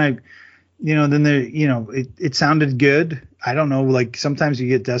that. And then it sounded good. I don't know, like sometimes you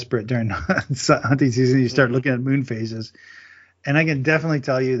get desperate during hunting season, you start looking at moon phases. And I can definitely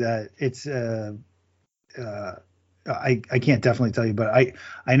tell you that it's I can't definitely tell you, but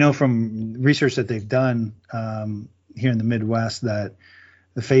I know from research that they've done, here in the Midwest that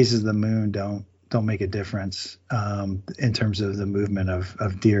the phases of the moon don't make a difference in terms of the movement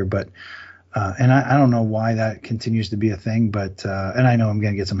of deer. But and I don't know why that continues to be a thing, but and I know I'm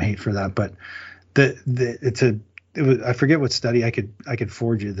going to get some hate for that, but I forget what study. I could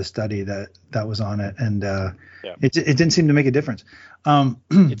forward you the study that was on it, and it didn't seem to make a difference.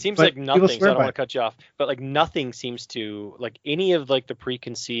 It seems like nothing. So I don't want to cut you off, but like nothing seems to, like any of like the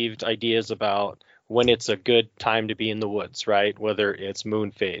preconceived ideas about when it's a good time to be in the woods, right? Whether it's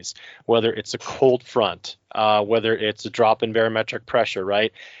moon phase, whether it's a cold front, whether it's a drop in barometric pressure,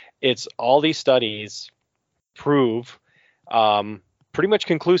 right? It's all these studies prove pretty much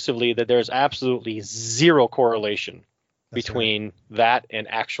conclusively that there's absolutely zero correlation between that and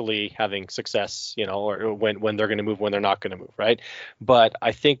actually having success, or when they're going to move, when they're not going to move, right? But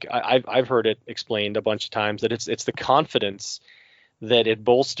I think I've heard it explained a bunch of times that it's the confidence that it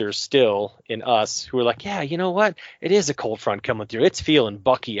bolsters still in us who are like, yeah, you know what? It is a cold front coming through. It's feeling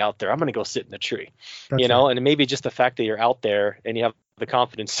bucky out there. I'm going to go sit in the tree, and maybe just the fact that you're out there and you have the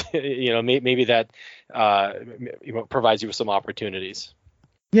confidence, maybe that provides you with some opportunities.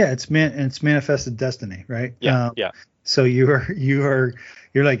 Yeah, it's manifested destiny, right? Yeah. So you're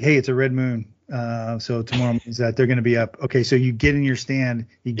like, hey, it's a red moon. So tomorrow means that they're going to be up. Okay, so you get in your stand,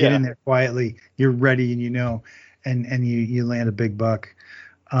 you get in there quietly, you're ready, and and you land a big buck.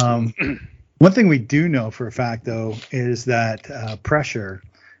 One thing we do know for a fact, though, is that pressure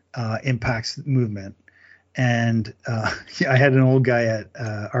impacts movement. And I had an old guy at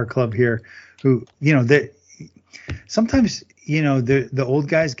our club here who, sometimes, the old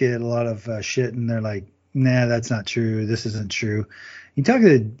guys get a lot of shit, and they're like, nah, that's not true. This isn't true. You talk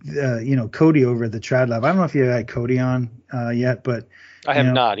to, Cody over at the Trad Lab. I don't know if you had Cody on yet, but I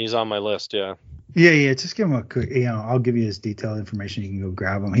have not. He's on my list. Yeah. Yeah. Just give him a quick, I'll give you his detailed information. You can go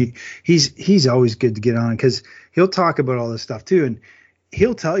grab him. He's always good to get on because he'll talk about all this stuff too. And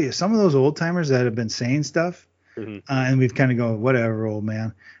he'll tell you some of those old timers that have been saying stuff, and we've kind of go, whatever, old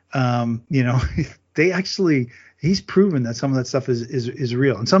man. They actually, he's proven that some of that stuff is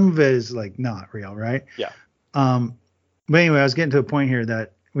real, and some of it is like not real, right? Yeah. But anyway, I was getting to a point here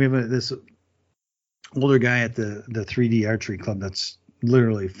that we have this older guy at the 3D archery club that's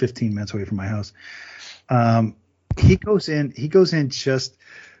literally 15 minutes away from my house. He goes in into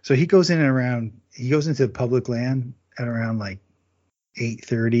public land at around like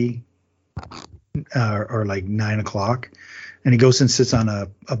 8:30 or like 9 o'clock, and he goes and sits on a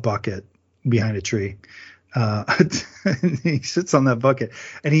bucket behind a tree. He sits on that bucket,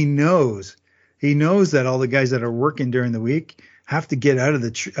 and he knows that all the guys that are working during the week have to get out of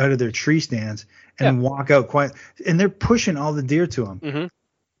their tree stands and walk out quiet, and they're pushing all the deer to him.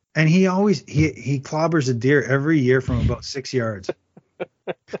 And he clobbers a deer every year from about 6 yards.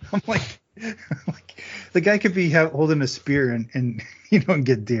 I'm like, the guy could be holding a spear and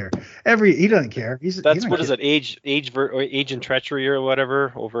get deer. He doesn't care. What is it? Age and treachery or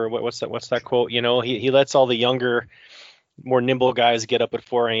whatever. Over what's that quote? He lets all the younger, more nimble guys get up at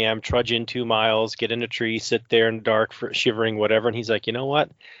 4 a.m., trudge in 2 miles, get in a tree, sit there in the dark, shivering, whatever. And he's like, you know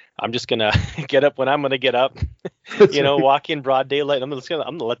what? I'm just gonna get up when I'm gonna get up. Walk in broad daylight. I'm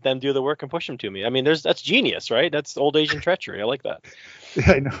gonna let them do the work and push them to me. I mean, that's genius, right? That's old age and treachery. I like that.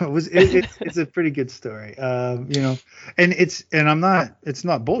 Yeah, I know. It's a pretty good story. And it's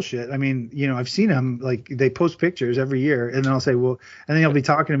not bullshit. I mean, I've seen him, like, they post pictures every year, and then I'll say, well, and then he'll be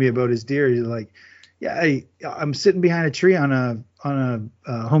talking to me about his deer. He's like, yeah, I'm sitting behind a tree on a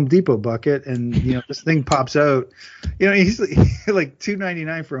Home Depot bucket, and this thing pops out. He's like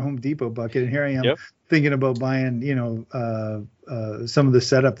 $2.99 for a Home Depot bucket, and here I am thinking about buying some of the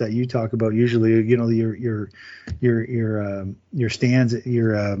setup that you talk about usually. Your stands,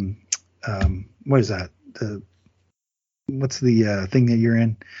 what is that? What's the thing that you're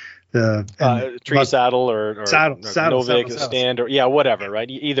in? The tree saddle or saddle Novik stand or whatever,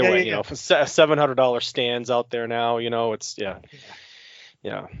 right? Either way, $700 stands out there now. It's yeah.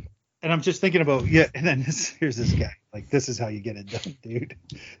 And I'm just thinking about and then here's this guy, like, this is how you get it done, dude.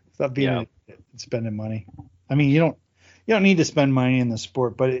 Stop being spending money. I mean, you don't need to spend money in the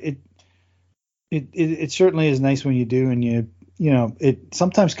sport, but it certainly is nice when you do, and it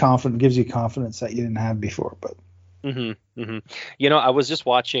sometimes gives you confidence that you didn't have before, but. I was just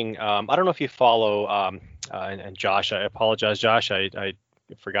watching. I don't know if you follow. And Josh, I apologize, Josh. I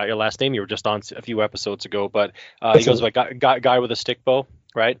forgot your last name. You were just on a few episodes ago, but he goes by guy with a stick bow,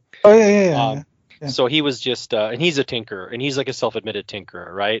 right? Oh yeah. So he was just, and he's a tinkerer, and he's like a self-admitted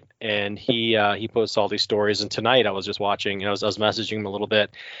tinkerer, right? And he posts all these stories. And tonight I was just watching, and I was messaging him a little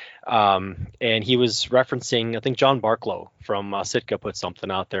bit, and he was referencing, I think John Barklow from Sitka put something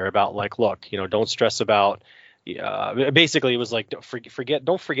out there about, like, look, don't stress about basically it was like don't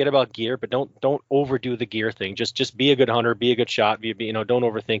forget about gear, but don't overdo the gear thing. Just be a good hunter, be a good shot, don't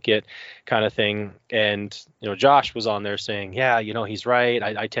overthink it, kind of thing. And Josh was on there saying, yeah, he's right.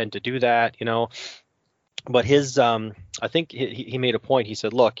 I tend to do that, but his I think he made a point. He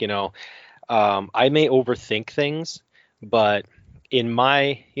said, look, I may overthink things, but in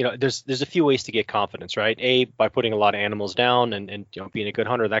my, there's a few ways to get confidence, right? A, by putting a lot of animals down and being a good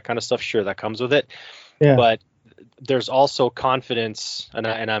hunter, that kind of stuff. Sure, that comes with it. Yeah. But there's also confidence, and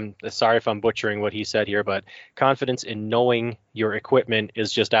I'm sorry if I'm butchering what he said here, but confidence in knowing your equipment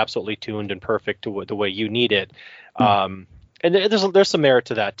is just absolutely tuned and perfect to the way you need it. And there's some merit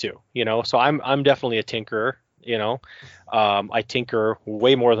to that too, So I'm definitely a tinkerer, I tinker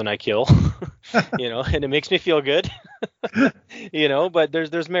way more than I kill, and it makes me feel good, But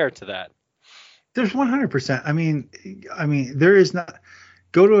there's merit to that. There's 100%. I mean, there is not.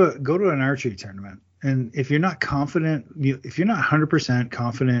 Go to an archery tournament, and if you're not confident, if you're not 100%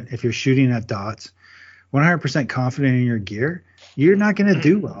 confident, if you're shooting at dots, 100% confident in your gear, you're not going to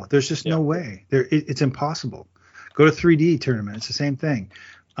do well. There's just no way. It's impossible. Go to 3D tournament. It's the same thing.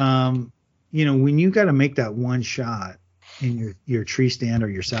 When you got to make that one shot in your tree stand or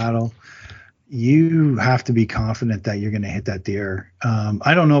your saddle, you have to be confident that you're going to hit that deer.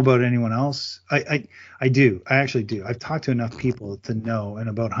 I don't know about anyone else. I do. I actually do. I've talked to enough people to know and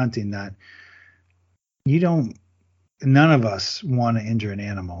about hunting that none of us want to injure an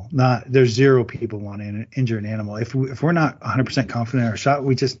animal. There's zero people want to injure an animal. If we're not 100% confident in our shot,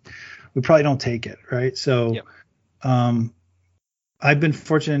 we probably don't take it. Right. So, I've been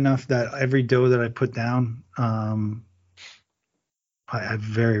fortunate enough that every doe that I put down, I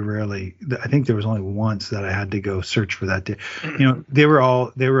very rarely. I think there was only once that I had to go search for that deer. They were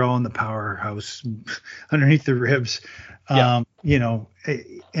all in the powerhouse underneath the ribs. And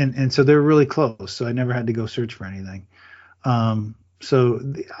so they're really close. So I never had to go search for anything. You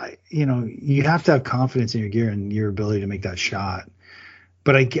have to have confidence in your gear and your ability to make that shot.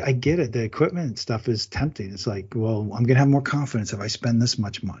 But I get it. The equipment stuff is tempting. It's like, well, I'm going to have more confidence if I spend this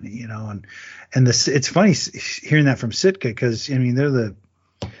much money, and it's funny hearing that from Sitka, because they're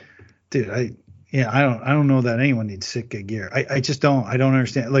I don't know that anyone needs Sitka gear. I just don't. I don't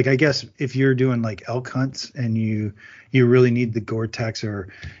understand. Like, I guess if you're doing like elk hunts and you really need the Gore-Tex, or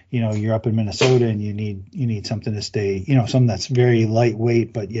you're up in Minnesota and you need something to stay, something that's very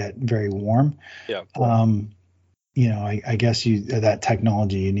lightweight but yet very warm. Yeah. I guess you need that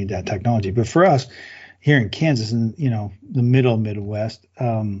technology. But for us here in Kansas and, the middle Midwest,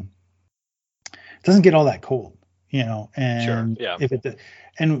 it doesn't get all that cold, and sure, yeah.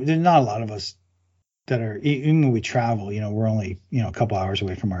 And there's not a lot of us that are, even when we travel, we're only, a couple hours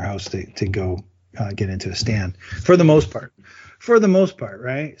away from our house to go get into a stand for the most part,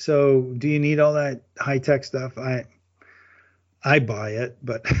 right? So do you need all that high tech stuff? I buy it,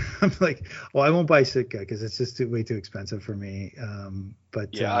 but I'm like, well, I won't buy Sitka because it's just way too expensive for me.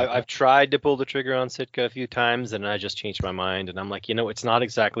 I've tried to pull the trigger on Sitka a few times, and I just changed my mind. And I'm like, it's not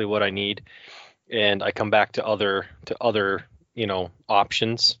exactly what I need, and I come back to other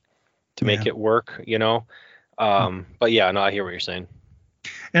options to make it work. But yeah, no, I hear what you're saying.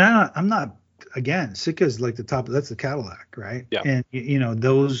 And I'm not. Again, Sitka is like that's the Cadillac, right? Yeah. And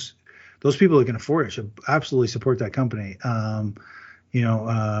those people that can afford it should absolutely support that company. I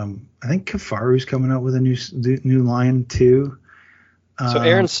think Kifaru's coming out with a new line too. So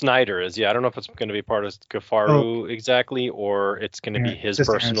Aaron Snyder is, I don't know if it's going to be part of Kifaru exactly, or it's going to be his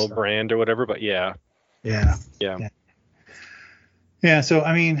personal brand or whatever, but yeah. Yeah. So,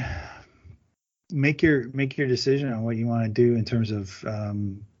 make your decision on what you want to do in terms of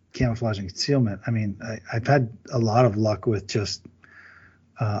camouflage and concealment. I've had a lot of luck with just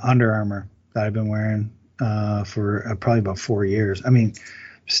Under Armour that I've been wearing for probably about 4 years. I'm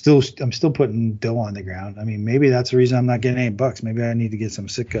still putting dough on the ground. Maybe that's the reason I'm not getting any bucks. Maybe I need to get some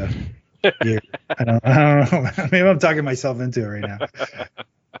Sitka gear. I don't know. Maybe I'm talking myself into it right now.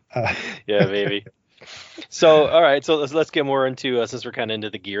 Yeah, maybe. So, all right. So let's get more into, since we're kind of into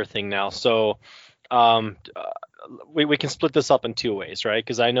the gear thing now. So, we can split this up in two ways, right?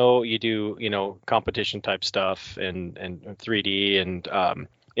 Because I know you do, competition type stuff and 3D and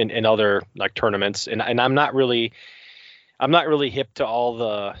in other like tournaments, and I'm not really hip to all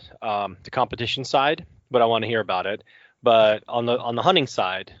the competition side, but I want to hear about it. But on the hunting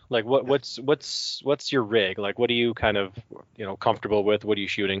side, like what's your rig? Like, what are you kind of comfortable with? What are you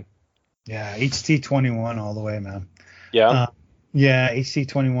shooting? Yeah, HT21 all the way, man. Yeah.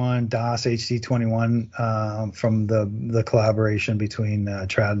 HT21, DAS HT21 from the collaboration between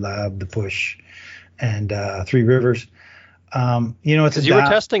Trad Lab, The Push, and Three Rivers. It's a Because you were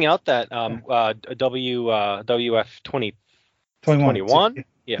testing out that WF 21. 2021.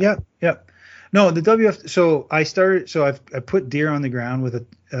 Yeah. Yep, yep. No, the WF. So I started. So I put deer on the ground with a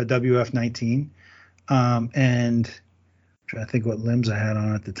WF 19, and I'm trying to think what limbs I had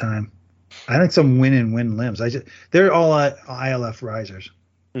on at the time. I had some win and win limbs. They're all ILF risers.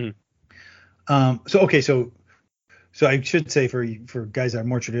 Mhm. So okay, so I should say for guys that are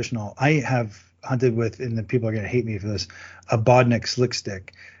more traditional, I have hunted with, and the people are gonna hate me for this, a Bodnik slick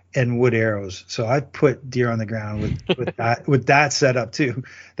stick and wood arrows. So I put deer on the ground with that setup too.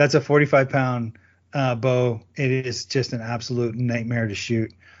 That's a 45-pound bow. It is just an absolute nightmare to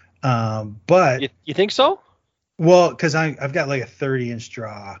shoot. But You think so? well, because I've got like a 30-inch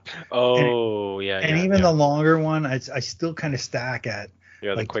draw, and Oh, yeah, and yeah, even yeah. the longer one, I still kind of stack at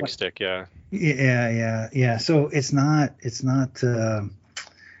Yeah, the like quick stick, yeah. yeah. So it's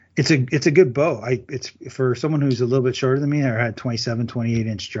a good bow. It's for someone who's a little bit shorter than me or had 27,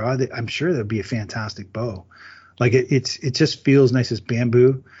 28-inch draw. I'm sure that'd be a fantastic bow. Like it just feels nice as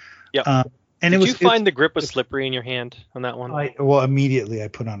bamboo. Yep. And Did you find the grip was slippery in your hand on that one? Immediately I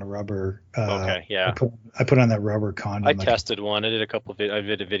put on a rubber. Okay, yeah. I put on that rubber condom. I tested one. I did I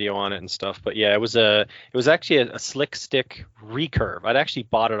did a video on it and stuff. But yeah, it was actually a slick stick recurve. I'd actually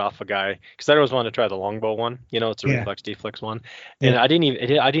bought it off a guy because I always wanted to try the longbow one. It's a reflex deflex one, and Yeah. I didn't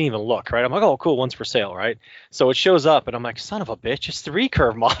even look. Right, I'm like, oh, cool, one's for sale, right? So it shows up, and I'm like, son of a bitch, it's the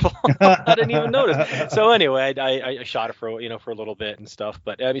recurve model. I didn't even notice. So anyway, I shot it for a little bit and stuff.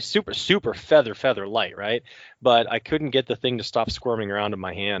 But I mean, super feather light, right? But I couldn't get the thing to stop squirming around in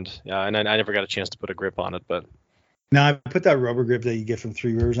my hand, and I never got a chance to put a grip on it. But Now I put that rubber grip that you get from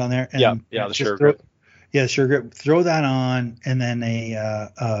Three Rivers on there. And yeah, the just Sure grip. Yeah, Sure grip. Throw that on, and then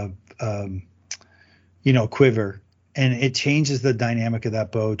quiver, and it changes the dynamic of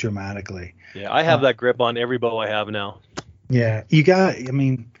that bow dramatically. Yeah, I have that grip on every bow I have now. Yeah, you got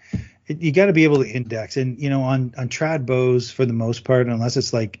to be able to index, and on trad bows for the most part, unless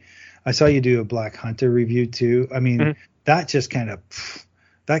it's like I saw you do a Black Hunter review too. I mean, that just kind of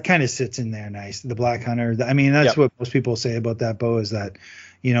sits in there nice. The Black Hunter. I mean, that's what most people say about that bow is that,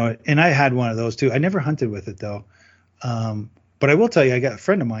 and I had one of those too. I never hunted with it though. But I will tell you, I got a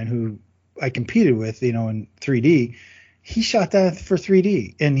friend of mine who I competed with, in 3D. He shot that for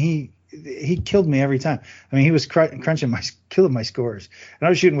 3D, and he killed me every time. I mean, he was killing my scores, and I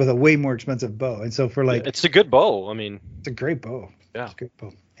was shooting with a way more expensive bow. And so for like, it's a good bow. I mean, it's a great bow. Yeah, it's a great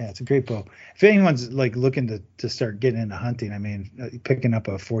bow. Yeah, it's a great bow. If anyone's like looking to start getting into hunting, I mean, picking up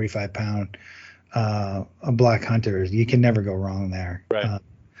a 45-pound a Black Hunter, you can never go wrong there. Right.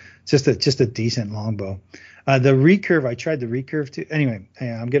 Just a decent longbow. The recurve, I tried the recurve too. Anyway,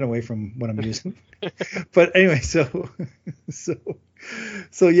 I'm getting away from what I'm using. But anyway, so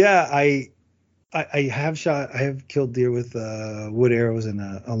yeah, I have killed deer with wood arrows and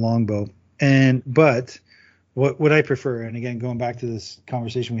a longbow. But what I prefer, and again, going back to this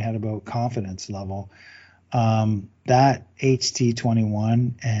conversation we had about confidence level, that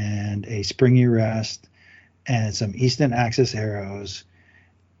HT21 and a springy rest and some Easton Axis arrows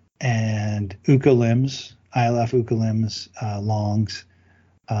and Uka limbs, ILF Uka limbs, longs,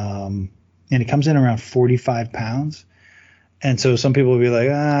 and it comes in around 45 pounds. And so some people will be like,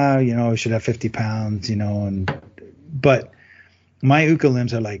 it should have 50 pounds, but my Uka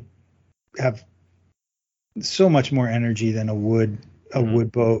limbs have so much more energy than a wood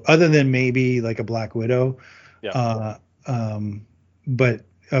bow, other than maybe like a Black Widow, but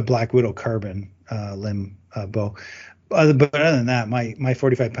a Black Widow carbon limb bow. But other than that, my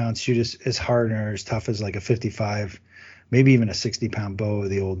 45-pound shoot is hard or as tough as like a 55, maybe even a 60-pound bow of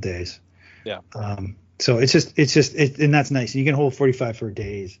the old days. Yeah. So it's just and that's nice. You can hold 45 for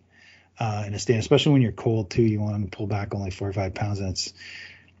days in a stand, especially when you're cold too. You want to pull back only 45 pounds, and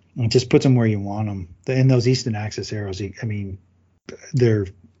it just puts them where you want them. And those Easton Axis arrows, I mean, they're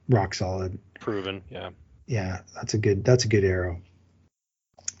rock solid. Proven, yeah. Yeah, that's a good arrow.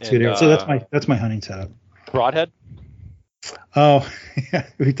 It's a good arrow. So that's my hunting setup. Broadhead. Oh, yeah,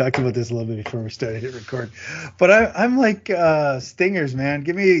 we talked about this a little bit before we started to record, but I'm like stingers, man.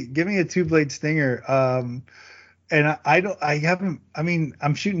 Give me a 2-blade stinger. And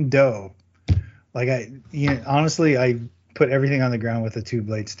I'm shooting doe. Like honestly, I put everything on the ground with a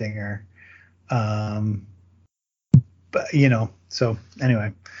 2-blade stinger. But so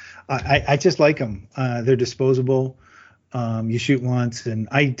anyway, I just like them. They're disposable. You shoot once, and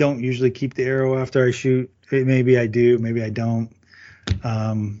I don't usually keep the arrow after I shoot. Maybe I do, maybe I don't.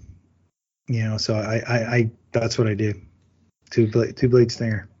 So I that's what I do. 2-blade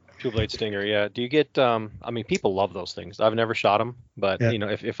stinger. 2-blade stinger, yeah. Do you get? People love those things. I've never shot them, but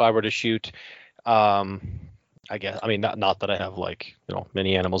if I were to shoot, I guess. I mean, not that I have like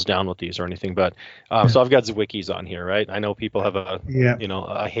many animals down with these or anything, but so I've got Zwickis on here, right? I know people have a Yeah.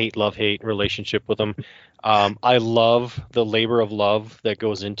 a hate relationship with them. I love the labor of love that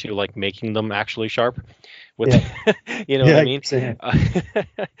goes into like making them actually sharp. With Yeah. you know what I Yeah. mean? Same.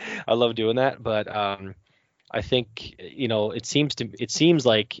 I love doing that, but I think it seems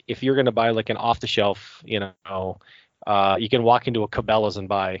like if you're gonna buy like an off the shelf, you can walk into a Cabela's and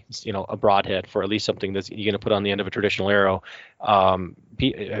buy a broadhead for at least something that's you're gonna put on the end of a traditional arrow.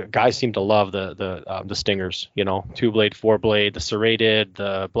 Guys seem to love the stingers, two blade, four blade, the serrated,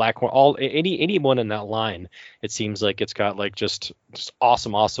 the black one, any one in that line. It seems like it's got like just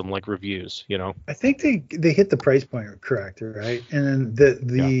awesome like reviews. I think they hit the price point correct, right? And then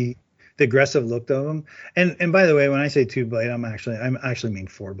Yeah. the aggressive look of them. And by the way, when I say two blade, I'm actually mean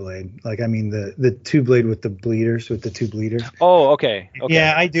four blade. Like I mean the two blade with the bleeders, with the two bleeders. Oh, okay.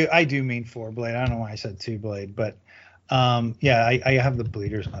 Yeah, I do mean four blade. I don't know why I said two blade, but yeah, I have the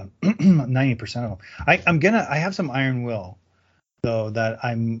bleeders on 90% of them. I have some iron will though that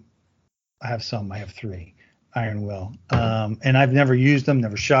I have some. I have three iron will. And I've never used them,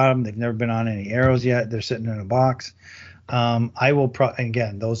 never shot them. They've never been on any arrows yet. They're sitting in a box. I will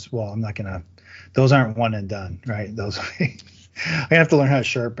again, those, well, I'm not going to, those aren't one and done, right? Those, I have to learn how to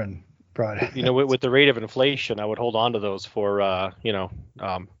sharpen product. With the rate of inflation, I would hold on to those for, I don't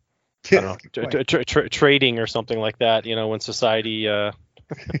know, trading or something like that, when society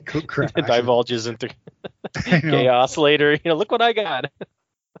divulges into chaos later. Look what I got.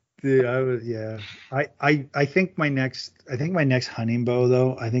 Dude, yeah. I think my next hunting bow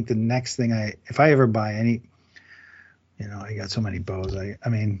though. I think the next thing if I ever buy any, I got so many bows. I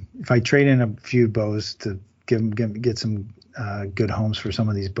mean, if I trade in a few bows to get some good homes for some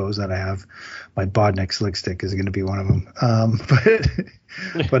of these bows that I have, my Bodnik slick stick is going to be one of them.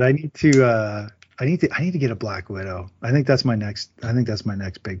 But I need to get a Black Widow. I think that's my next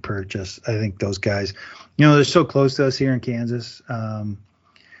big purchase. I think those guys, they're so close to us here in Kansas.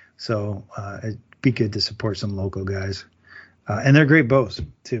 So it'd be good to support some local guys. And they're great bows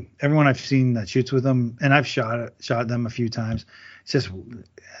too. Everyone I've seen that shoots with them, and I've shot them a few times. It's just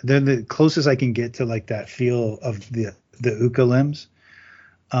they're the closest I can get to like that feel of the Uka limbs.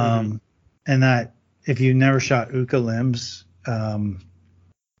 And that if you never shot Uka limbs, even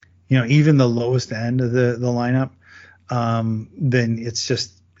the lowest end of the lineup, then it's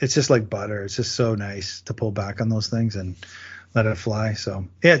just like butter. It's just so nice to pull back on those things and let it fly. So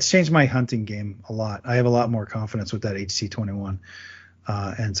yeah, it's changed my hunting game a lot. I have a lot more confidence with that HC21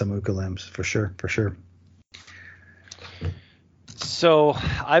 and some Uka limbs for sure. So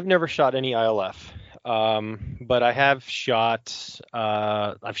I've never shot any ILF, but I have shot.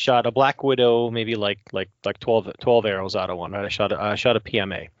 I've shot a Black Widow, maybe like 12 arrows out of one. Right? I shot a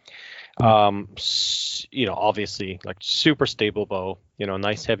PMA. Obviously like super stable bow.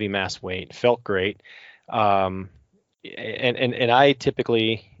 Nice heavy mass weight. Felt great. And I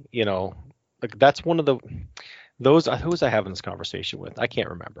typically, like that's one of those who was I having this conversation with? I can't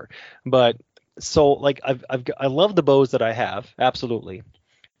remember. But so like I love the bows that I have, absolutely.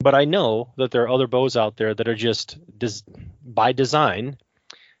 But I know that there are other bows out there that are just by design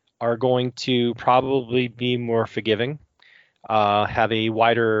are going to probably be more forgiving, have a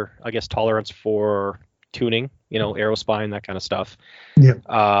wider, I guess, tolerance for tuning, arrow spine, that kind of stuff.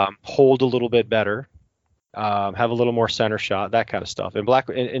 Yeah. Hold a little bit better. Have a little more center shot, that kind of stuff. And like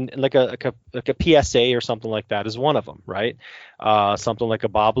a PSA or something like that is one of them, right? Something like a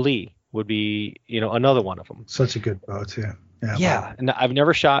Bob Lee would be, another one of them. Such a good bow too. Yeah. And I've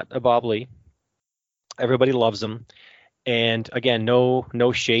never shot a Bob Lee. Everybody loves them. And again,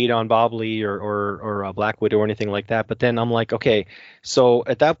 no shade on Bob Lee or Black Widow or anything like that. But then I'm like, okay, so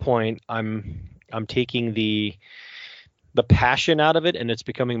at that point, I'm taking the passion out of it, and it's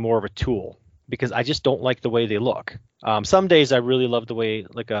becoming more of a tool. Because I just don't like the way they look. Some days I really love the way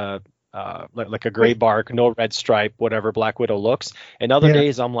like a gray bark, no red stripe, whatever Black Widow looks. And other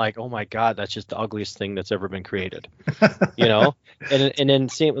days I'm like, oh my God, that's just the ugliest thing that's ever been created. And then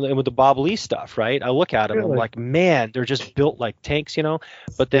same with the Bob Lee stuff, right? I look at them, I'm like, man, they're just built like tanks,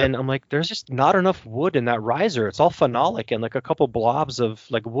 But then I'm like, there's just not enough wood in that riser. It's all phenolic and like a couple blobs of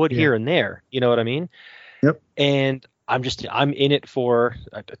like wood here and there. You know what I mean? Yep. And I'm in it for.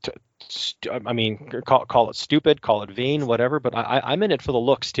 I mean, call it stupid, call it vain, whatever. But I'm in it for the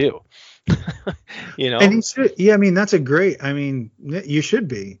looks too. And I mean, that's a great. I mean, you should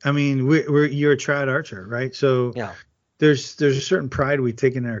be. I mean, you're a trad archer, right? So yeah, there's a certain pride we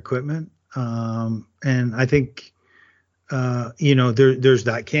take in our equipment, and I think there's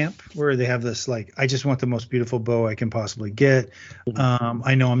that camp where they have this like, I just want the most beautiful bow I can possibly get.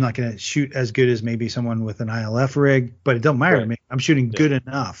 I know I'm not going to shoot as good as maybe someone with an ILF rig, but it don't matter to me. I'm shooting good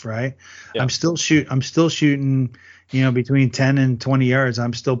enough, right? I'm still shooting, between 10 and 20 yards.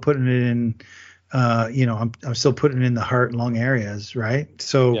 I'm still putting it in, I'm still putting it in the heart and lung areas, right?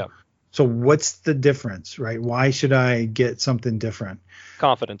 So what's the difference, right? Why should I get something different?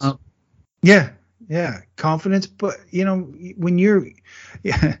 Confidence. Yeah, confidence. But when I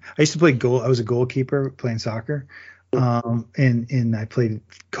used to play goal. I was a goalkeeper playing soccer, and I played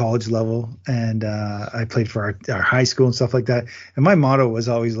college level, and I played for our high school and stuff like that. And my motto was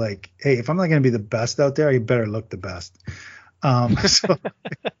always like, hey, if I'm not going to be the best out there, I better look the best. And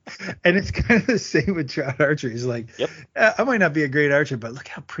it's kind of the same with trout archery. It's like, I might not be a great archer, but look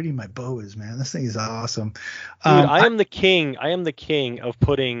how pretty my bow is, man. This thing is awesome. Dude, I am the king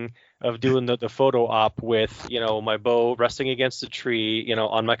of doing the photo op with, my bow resting against a tree,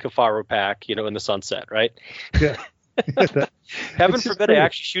 on my Kifaru pack, in the sunset, right? Yeah. Heaven forbid I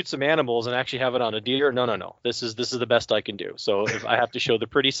actually shoot some animals and actually have it on a deer. No. This is the best I can do. So if I have to show the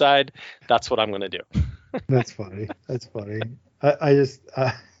pretty side, that's what I'm going to do. That's funny.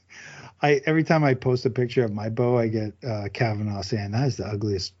 I every time I post a picture of my bow, I get Kavanaugh saying that is the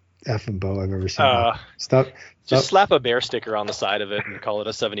ugliest effing bow I've ever seen. Stop. Just slap a bear sticker on the side of it and call it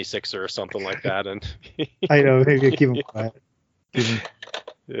a 76er or something like that. And I know, maybe keep them quiet.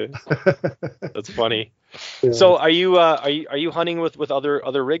 That's funny. Yeah. So are you hunting with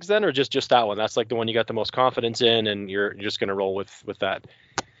other rigs then, or just that one? That's like the one you got the most confidence in, and you're just gonna roll with that.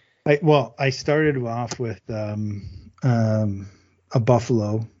 I started off with a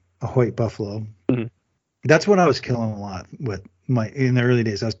buffalo, a Hoyt buffalo. Mm-hmm. That's what I was killing a lot with in the early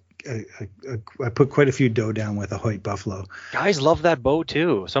days. I put quite a few doe down with a Hoyt buffalo. Guys love that bow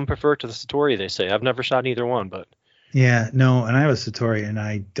too. Some prefer it to the Satori, they say. I've never shot either one, but yeah, no, and I have a Satori and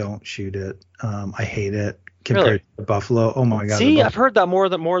I don't shoot it. I hate it compared to the buffalo. Oh my god! See, I've heard that more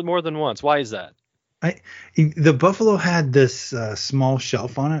than once. Why is that? The buffalo had this small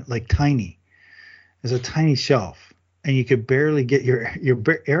shelf on it, like tiny. There's a tiny shelf, and you could barely get your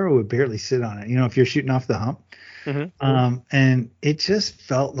arrow would barely sit on it. If you're shooting off the hump. Mm-hmm. And it just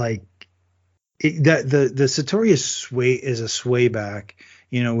felt like the Satori is a sway back,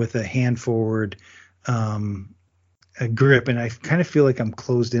 with a hand forward a grip, and I kind of feel like I'm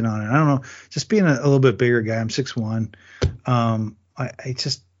closed in on it. I don't know, just being a little bit bigger guy. I'm 6'1". I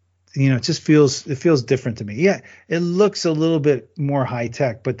just it just feels different to me. Yeah, it looks a little bit more high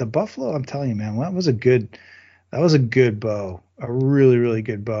tech, but the buffalo, I'm telling you, man, that was a good bow, a really, really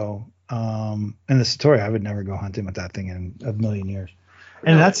good bow. And the Satori, I would never go hunting with that thing in a million years.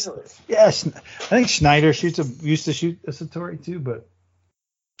 And I think Schneider used to shoot a Satori too, but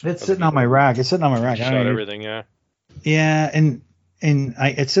it's sitting on my rack. Shot everything, yeah. Yeah, and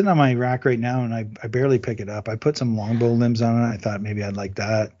it's sitting on my rack right now, and I barely pick it up. I put some longbow limbs on it. I thought maybe I'd like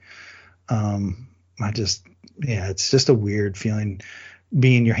that. It's just a weird feeling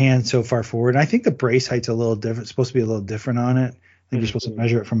being your hand so far forward. And I think the brace height's a little different. It's supposed to be a little different on it. I think you're supposed to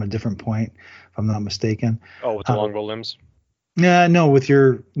measure it from a different point, if I'm not mistaken. Oh, with the longbow limbs? Yeah, no,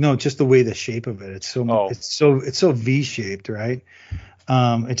 just the way the shape of it. It's so V-shaped, right?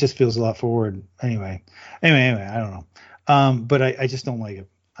 It just feels a lot forward. Anyway, I don't know. But I just don't like it.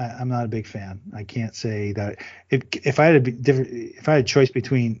 I'm not a big fan. I can't say that if I had a choice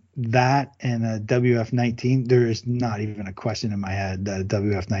between that and a WF-19, there is not even a question in my head that a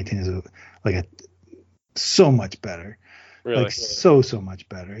WF-19 is so much better. Really? Like so much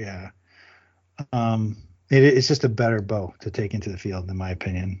better. Yeah. It's just a better bow to take into the field, in my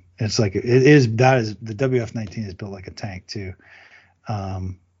opinion. It's like the WF-19 is built like a tank too.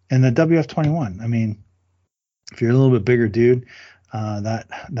 And the WF-21, I mean, if you're a little bit bigger dude,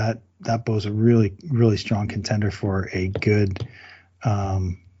 that bow's a really, really strong contender for a good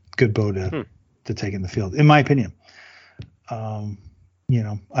bow to take in the field, in my opinion.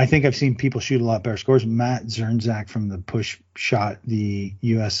 I think I've seen people shoot a lot better scores. Matt Zernzak from the Push shot the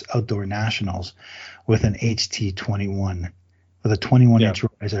U.S. Outdoor Nationals with an HT21, with a 21-inch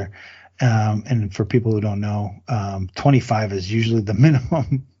riser. And for people who don't know, 25 is usually the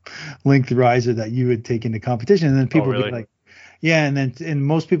minimum length riser that you would take into competition. And then people get like, yeah, and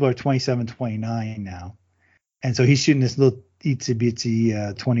most people are 27, 29 now. And so he's shooting this little itsy bitsy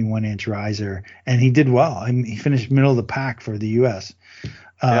 21-inch riser, and he did well. I mean, he finished middle of the pack for the U.S.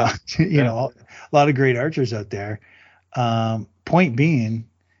 A lot of great archers out there. Point being,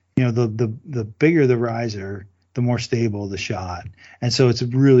 the bigger the riser, the more stable the shot, and so it's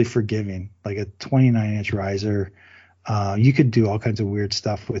really forgiving. Like a 29-inch riser, you could do all kinds of weird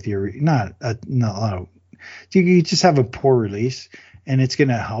stuff with your not a lot of. You just have a poor release, and it's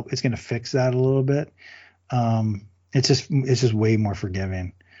gonna help. It's gonna fix that a little bit. It's just way more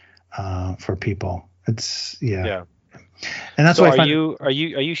forgiving for people. It's Yeah. and that's So why I are find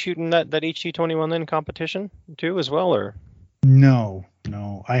you shooting that HT21 then competition too as well, or? no.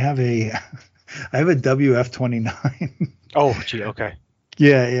 I have a I have a WF-29. Oh, gee, okay.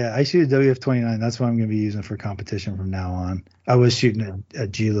 Yeah. I shoot a WF-29. That's what I'm going to be using for competition from now on. I was shooting a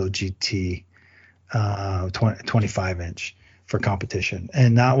Gilo GT 25 inch for competition,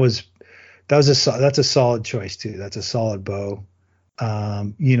 and that's a solid choice too. That's a solid bow.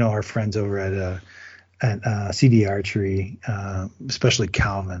 Our friends over at CD Archery, especially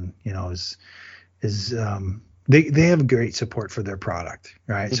Calvin, is they have great support for their product,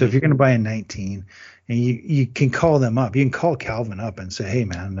 right? Mm-hmm. So if you're going to buy a 19, and you can call them up, you can call Calvin up and say, hey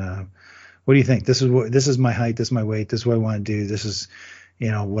man, what do you think? This is my height, this is my weight, this is what I want to do, this is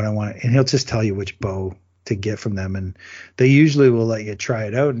what I want, and he'll just tell you which bow to get from them, and they usually will let you try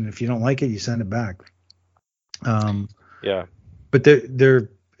it out, and if you don't like it, you send it back. Yeah. But they're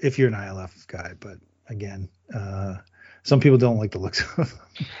if you're an ILF guy, but again, some people don't like the looks of them.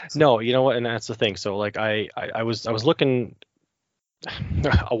 No, you know what, and that's the thing. So like I was looking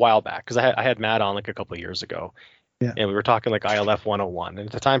a while back because I had Matt on like a couple of years ago. Yeah. And we were talking like ILF 101, and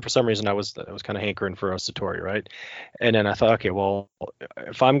at the time for some reason I was kind of hankering for a Satori, right? And then I thought, okay, well,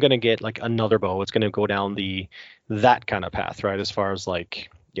 if I'm gonna get like another bow, it's gonna go down that kind of path, right? As far as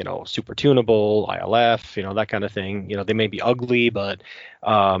like super tunable, ILF, that kind of thing. They may be ugly, but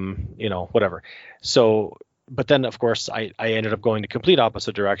whatever. So, but then of course I ended up going the complete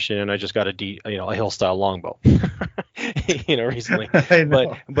opposite direction, and I just got a hill style longbow, recently. I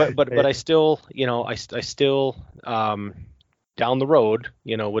know. But I still, I still down the road,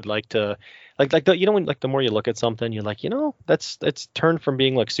 would like to like when like the more you look at something, you're like, that's turned from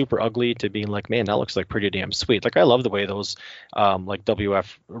being like super ugly to being like, man, that looks like pretty damn sweet. Like I love the way those like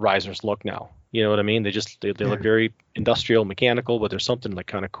WF risers look now. You know what I mean? They look very industrial, mechanical, but there's something like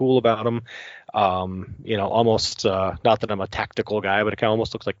kind of cool about them. Almost not that I'm a tactical guy, but it kind of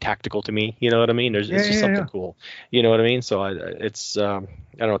almost looks like tactical to me. You know what I mean? It's just something cool. You know what I mean? So it's I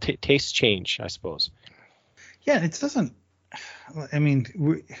don't know, tastes change, I suppose. Yeah, it doesn't. I mean,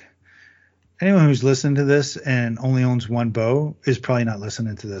 anyone who's listening to this and only owns one bow is probably not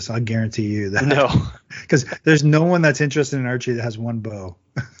listening to this. I'll guarantee you that. No, because there's no one that's interested in archery that has one bow.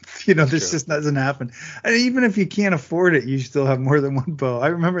 This just doesn't happen. And even if you can't afford it, you still have more than one bow. I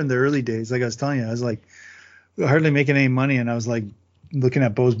remember in the early days, like I was telling you, I was like hardly making any money, and I was like looking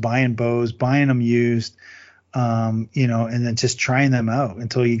at bows, buying them used, and then just trying them out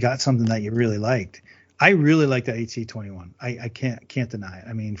until you got something that you really liked. I really like the HT21. I can't deny it.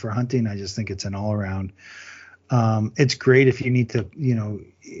 I mean, for hunting, I just think it's an all around. It's great if you need to,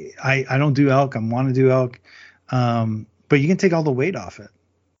 I don't do elk. I want to do elk. But you can take all the weight off it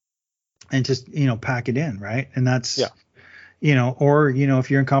and just, pack it in. Right. And that's, or,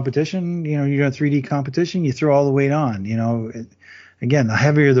 if you're in competition, you're in a 3D competition, you throw all the weight on, again, the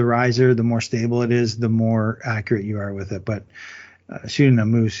heavier the riser, the more stable it is, the more accurate you are with it. But shooting a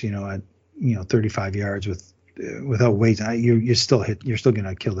moose, at 35 yards without weight, you're still going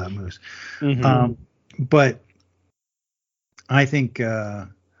to kill that moose. Mm-hmm. But I think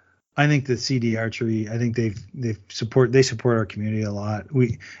the CD Archery, I think they support our community a lot.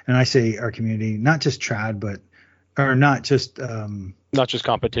 And I say our community, not just trad, not just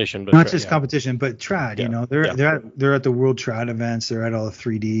competition, but not just competition, but trad. Yeah. They're at the World Trad events. They're at all the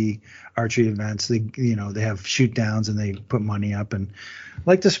 3D archery events. They they have shoot downs and they put money up, and I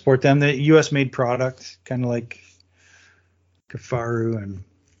like to support them. The U.S. made product, kind of like Kafaru and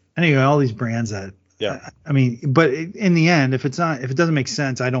anyway, all these brands that. Yeah. I mean, but in the end, if it doesn't make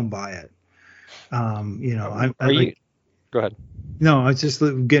sense, I don't buy it. Go ahead. No, I was just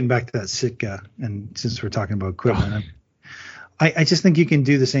getting back to that Sitka, and since we're talking about equipment, I just think you can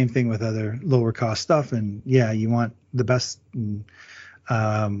do the same thing with other lower cost stuff. And yeah, you want the best, and,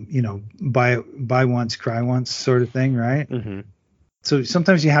 buy once, cry once sort of thing, right? Mm-hmm. So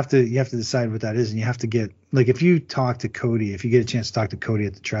sometimes you have to decide what that is, and you have to get, like, if you talk to Cody, if you get a chance to talk to Cody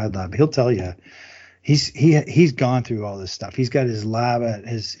at the Trad Lab, he'll tell you. He's gone through all this stuff. He's got his lab at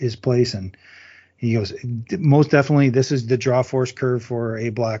his place, and he goes, most definitely, this is the draw force curve for a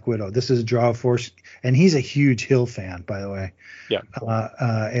Black Widow. This is a draw force, and he's a huge hill fan, by the way. Yeah.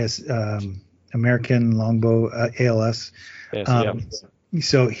 As American Longbow ALS. Yes,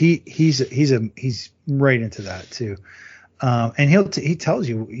 So he's right into that too, and he tells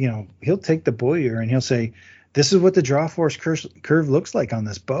you, he'll take the Bowyer and he'll say, this is what the draw force curve looks like on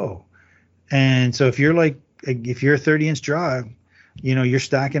this bow. And so if you're a 30-inch draw, you're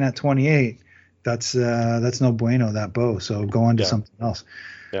stacking at 28, that's no bueno, that bow. So go on to Yeah. something else.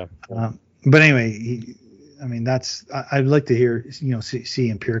 Yeah. But anyway, I mean, I'd like to hear, see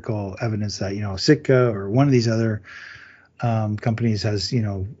empirical evidence that, Sitka or one of these other companies has,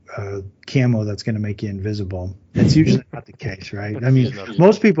 camo that's going to make you invisible. It's usually not the case, right? I mean,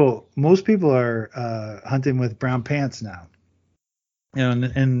 most people are hunting with brown pants now,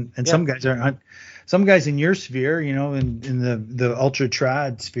 and Yeah. some guys in your sphere, in the ultra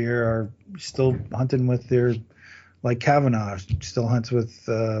trad sphere, are still hunting with their, like Kavanaugh still hunts with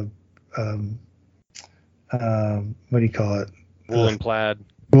um, what do you call it? Woolen plaid.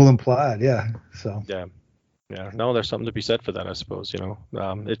 Woolen plaid, yeah. So Yeah. Yeah, no, there's something to be said for that, I suppose.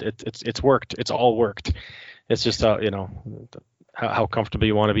 It's worked. It's all worked. It's just how comfortable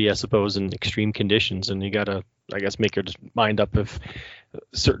you want to be, I suppose, in extreme conditions, and you gotta, I guess, make your mind up if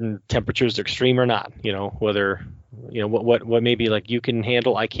certain temperatures are extreme or not. Whether what maybe like you can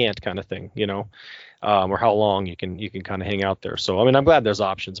handle, I can't, kind of thing. Or how long you can kind of hang out there. So I mean, I'm glad there's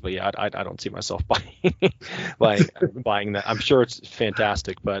options, but yeah, I don't see myself buying that. I'm sure it's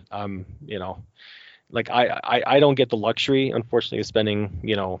fantastic, but like I don't get the luxury, unfortunately, of spending,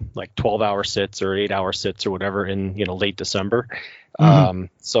 like 12-hour sits or 8-hour sits or whatever in, late December.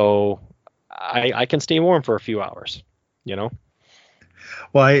 So I can stay warm for a few hours,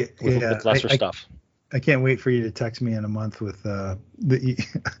 well, with lesser stuff. I can't wait for you to text me in a month with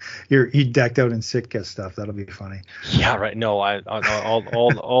you decked out in Sitka stuff. That'll be funny. Yeah, right. No,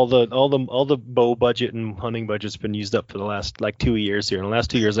 all the bow budget and hunting budget's been used up for the last like 2 years here. In the last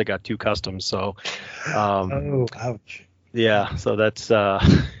 2 years, I got 2 customs. So, oh, ouch. Yeah. So that's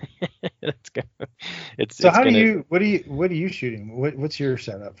it's good. So how do you what are you shooting? What's your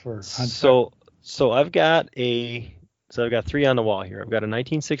setup for hunting? So I've got 3 on the wall here. I've got a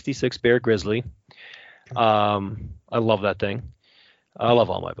 1966 Bear Grizzly. I love that thing. I love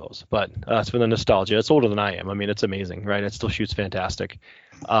all my bows, but it's for the nostalgia. It's older than I am. I mean, it's amazing, right? It still shoots fantastic.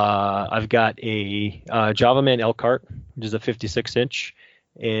 I've got a Java Man Elkhart, which is a 56-inch,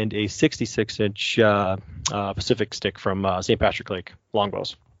 and a 66-inch Pacific stick from St. Patrick Lake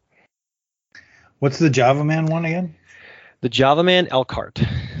longbows. What's the Java Man one again? The Java Man Elkhart.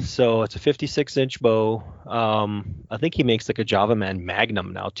 So it's a 56-inch bow. I think he makes like a Java Man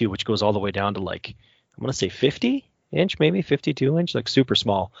Magnum now too, which goes all the way down to like, I'm going to say 50-inch, maybe 52-inch, like super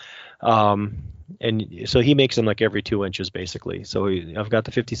small. And so he makes them like every 2 inches basically. So I've got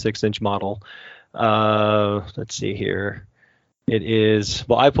the 56-inch model. Let's see here. It is,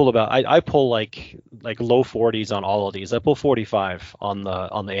 well, I pull like low 40s on all of these. I pull 45 on the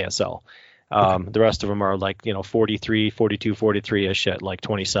ASL. The rest of them are like, 43, 42, 43-ish at like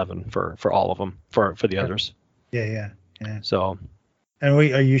 27 for all of them, for the others. Yeah. So. And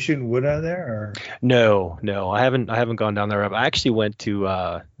are you shooting wood out of there, or? No, I haven't gone down there. I actually went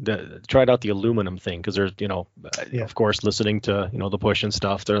to tried out the aluminum thing because there's, of course, listening to, the push and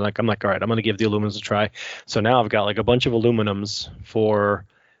stuff. I'm like, all right, I'm going to give the aluminums a try. So now I've got like a bunch of aluminums for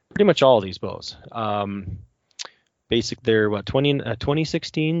pretty much all of these bows. They're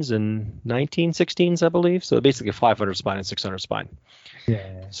 2016s and 1916s, I believe. So basically 500 spine and 600 spine.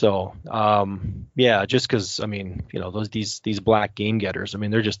 Yeah. So, just because, I mean, these black game getters, I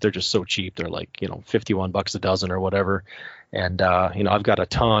mean, they're just so cheap. They're like, $51 a dozen or whatever. And, I've got a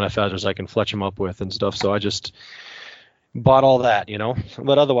ton of feathers I can fletch them up with and stuff. So I just bought all that,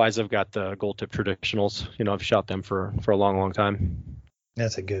 but otherwise I've got the gold tip traditionals, I've shot them for a long, long time.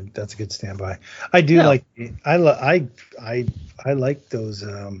 That's a good standby. I do like, I like those.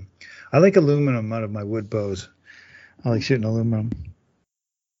 I like aluminum out of my wood bows. I like shooting aluminum.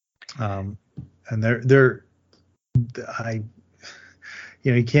 And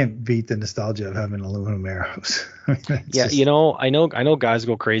you can't beat the nostalgia of having aluminum arrows. I mean, I know guys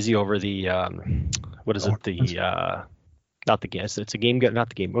go crazy over the, what is it? Not the gas. It's a game. Not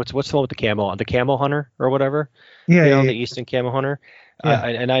the game. What's the one with the camo hunter or whatever? Yeah. The Easton camo hunter. Yeah.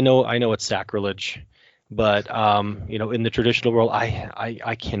 And I know it's sacrilege, but in the traditional world,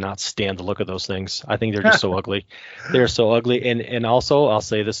 I cannot stand the look of those things. I think they're just so ugly. They're so ugly. And also I'll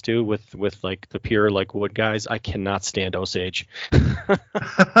say this too with like the pure like wood guys, I cannot stand Osage. You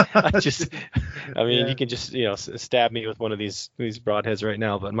can just stab me with one of these broadheads right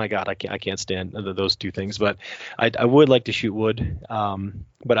now, but my God, I can't stand those two things. But I would like to shoot wood,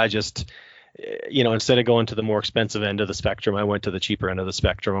 but I just. Instead of going to the more expensive end of the spectrum, I went to the cheaper end of the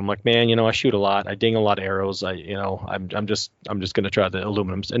spectrum. I'm like, man, I shoot a lot. I ding a lot of arrows. I'm just going to try the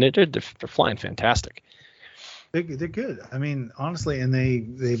aluminums, and they're flying fantastic. They're good. I mean, honestly, and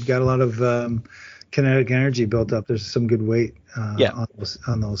they've got a lot of kinetic energy built up. There's some good weight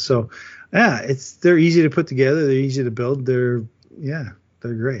on those. So, yeah, they're easy to put together. They're easy to build. They're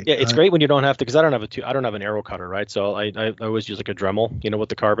They're great. Yeah, it's great when you don't have to, because I don't have an arrow cutter, right? So I always use like a Dremel, with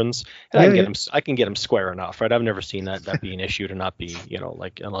the carbons, and Yeah, yeah. I can get them square enough, right? I've never seen that be an issue to not be,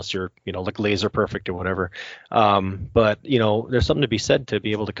 like, unless you're, like laser perfect or whatever. But there's something to be said to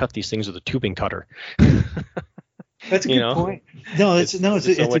be able to cut these things with a tubing cutter. That's a good point. No, it's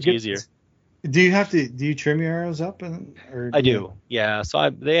so much easier. Do you trim your arrows up I do. Yeah. So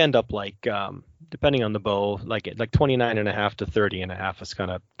they end up like, depending on the bow, like 29.5 to 30.5 is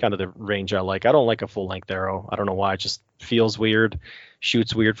kind of the range I like. I don't like a full length arrow. I don't know why. It just feels weird,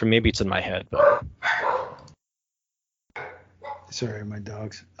 shoots weird. For maybe it's in my head, but. Sorry, my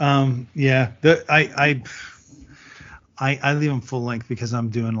dogs. Yeah. I leave them full length because I'm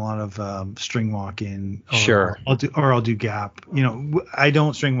doing a lot of string walking. Sure. I'll do gap. I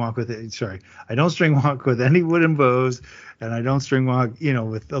don't string walk with it. Sorry, I don't string walk with any wooden bows, and I don't string walk,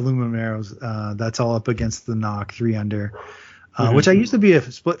 with aluminum arrows. That's all up against the nock 3 under, which I used to be a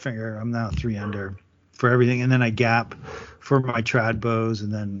split finger. I'm now 3 under for everything, and then I gap for my trad bows,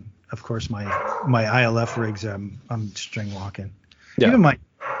 and then of course my ILF rigs. I'm string walking. Yeah. Even I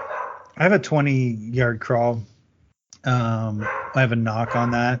have a 20-yard crawl. I have a knock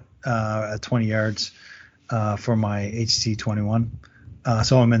on that at 20 yards for my HC21.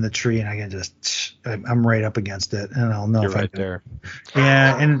 So I'm in the tree and I can I'm right up against it and I'll know. You're right there.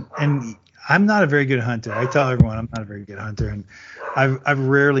 Yeah, and I'm not a very good hunter. I tell everyone I'm not a very good hunter, and I've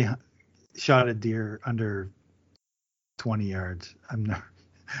rarely shot a deer under 20 yards.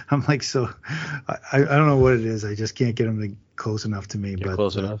 I'm like, so I don't know what it is. I just can't get them to close enough to me. But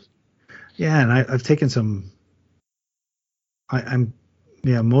close enough. Yeah, and I've taken some.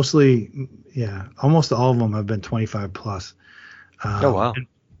 Almost all of them have been 25 plus. Oh wow.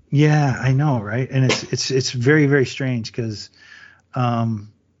 Yeah, I know, right? And it's very, very strange because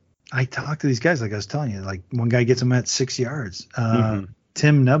I talk to these guys, like I was telling you, like one guy gets them at 6 yards.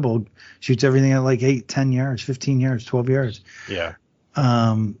 Tim Nebel shoots everything at like 8, 10 yards, 15 yards, 12 yards. Yeah.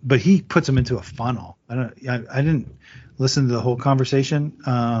 But he puts them into a funnel. I didn't listen to the whole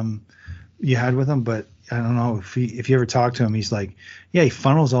conversation you had with him, but I don't know if you ever talk to him. He's like, yeah, he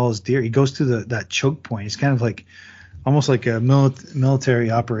funnels all his deer. He goes to that choke point. It's kind of like almost like a military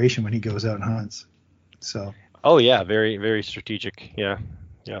operation when he goes out and hunts. So. Oh yeah, very very strategic. Yeah.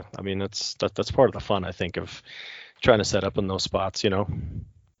 I mean that's part of the fun, I think, of trying to set up in those spots. And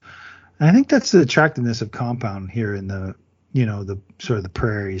I think that's the attractiveness of compound here in the the sort of the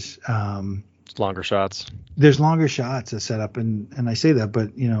prairies. It's longer shots. There's longer shots to set up, and I say that,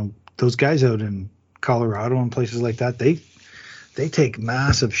 but those guys out in Colorado and places like that, they take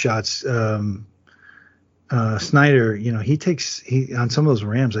massive shots. Snyder, he on some of those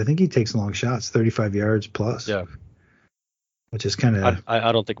rams, I think he takes long shots, 35 yards plus. Yeah. Which is kind of.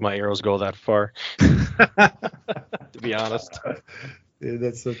 I don't think my arrows go that far. To be honest. Yeah,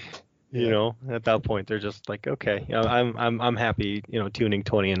 that's a. At that point they're just like, okay, I'm happy, tuning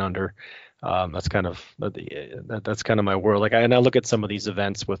 20 and under. That's kind of my world. Like I look at some of these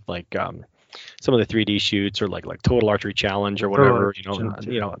events with like some of the 3D shoots or like Total Archery Challenge or whatever,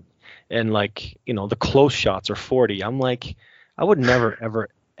 and like the close shots are 40. I'm like, I would never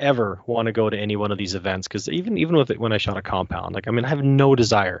ever want to go to any one of these events, because even with it, when I shot a compound, like I have no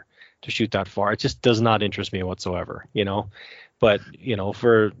desire to shoot that far. It just does not interest me whatsoever, But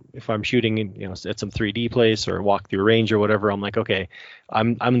if I'm shooting at some 3D place or walk through range or whatever, I'm like, okay,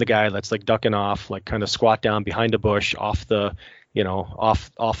 I'm the guy that's like ducking off, like kind of squat down behind a bush off the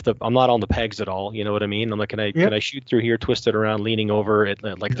I'm not on the pegs at all. You know what I mean? I'm like, can I shoot through here, twist it around, leaning over at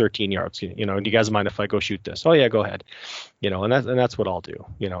like 13 yards? Do you guys mind if I go shoot this? Oh yeah, go ahead. And that's what I'll do.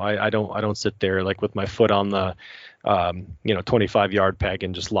 I don't sit there like with my foot on the 25-yard peg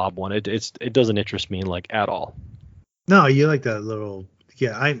and just lob one. It doesn't interest me like at all. No, you like that little.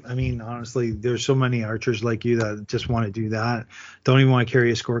 Yeah, I mean, honestly, there's so many archers like you that just want to do that. Don't even want to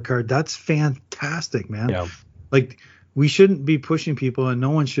carry a scorecard. That's fantastic, man. Yeah. Like, we shouldn't be pushing people, and no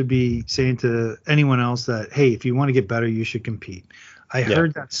one should be saying to anyone else that, hey, if you want to get better, you should compete. I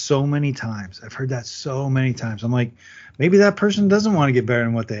heard that so many times. I'm like, maybe that person doesn't want to get better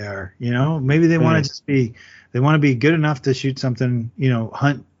than what they are. Maybe they want to just be good enough to shoot something,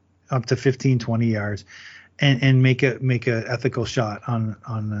 hunt up to 15, 20 yards. And make a ethical shot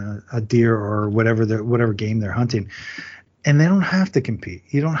on a deer or whatever game they're hunting, and they don't have to compete.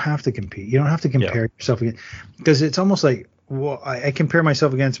 You don't have to compete. You don't have to compare yourself against, because it's almost like, well, I compare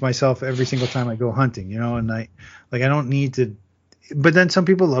myself against myself every single time I go hunting, and I don't need to. But then some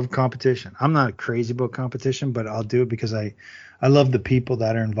people love competition. I'm not crazy about competition, but I'll do it because I love the people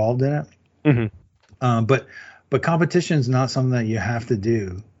that are involved in it. Mm-hmm. But competition is not something that you have to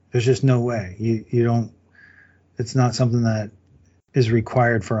do. There's just no way you don't. It's not something that is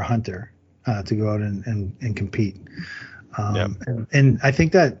required for a hunter to go out and compete. Yeah. And I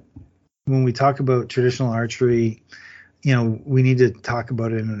think that when we talk about traditional archery, we need to talk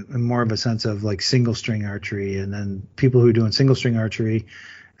about it in more of a sense of like single string archery, and then people who are doing single string archery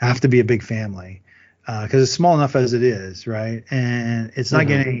have to be a big family because it's small enough as it is, right? And it's not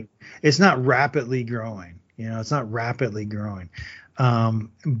it's not rapidly growing. It's not rapidly growing.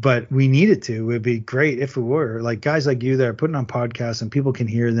 But we need it to. It would be great if it were, like guys like you that are putting on podcasts and people can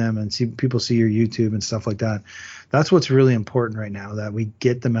hear them and people see your YouTube and stuff like that. That's what's really important right now, that we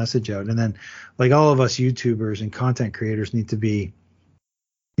get the message out. And then like all of us YouTubers and content creators need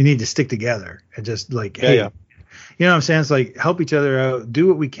to stick together and just like, hey, you know what I'm saying? It's like help each other out, do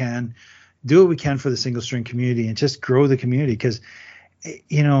what we can for the single string community and just grow the community. Cause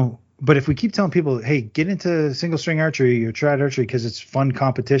but if we keep telling people, hey, get into single string archery or trad archery because it's fun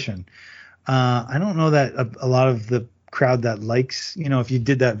competition, I don't know that a lot of the crowd that likes, if you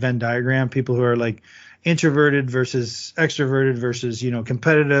did that Venn diagram, people who are like introverted versus extroverted versus,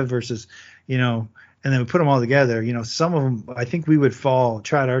 competitive versus, and then we put them all together, some of them, I think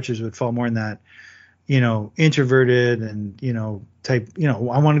trad archers would fall more in that, introverted and, type,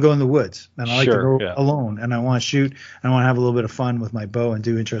 I want to go in the woods and I like to go alone and I want to shoot and I want to have a little bit of fun with my bow and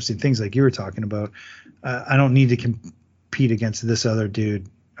do interesting things like you were talking about. I don't need to compete against this other dude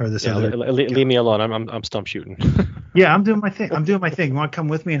or this other. Leave me alone. I'm stump shooting. Yeah, I'm doing my thing. You want to come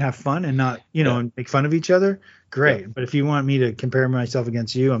with me and have fun and not, and make fun of each other? Great. Yeah. But if you want me to compare myself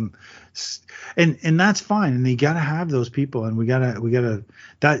against you, and that's fine. And you got to have those people, and we gotta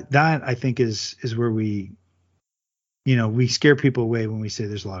that I think is where we scare people away when we say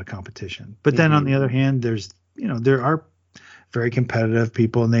there's a lot of competition. But then on the other hand, there's there are very competitive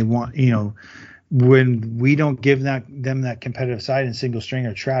people, and they want when we don't give them that competitive side in single string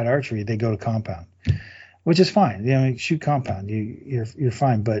or trad archery, they go to compound, which is fine. Shoot compound, you're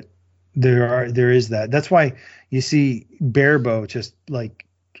fine. But there is that. That's why you see barebow just like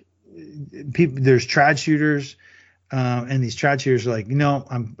people. There's trad shooters, and these trad shooters are like,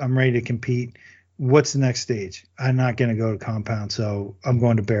 I'm ready to compete. What's the next stage? I'm not going to go to compound, so I'm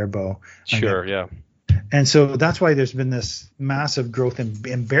going to barebow. Sure, yeah. And so that's why there's been this massive growth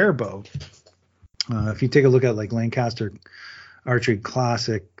in barebow. If you take a look at like Lancaster Archery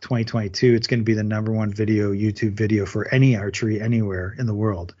Classic 2022, it's going to be the number one YouTube video for any archery anywhere in the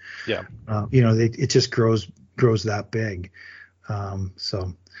world. Yeah. It just grows that big.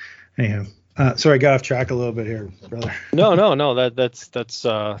 So anyhow, sorry, I got off track a little bit here, brother. No. That's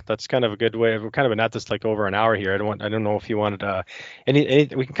kind of a good way. We're kind of been at this like over an hour here. I don't know if you wanted any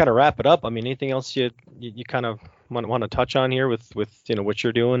we can kind of wrap it up. I mean, anything else you kind of want to touch on here with what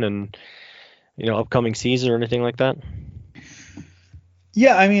you're doing and upcoming season or anything like that?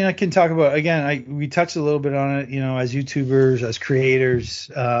 Yeah, I mean, I can talk about, again, we touched a little bit on it, as YouTubers, as creators,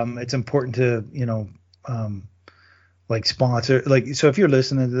 it's important to, like sponsor, like, so if you're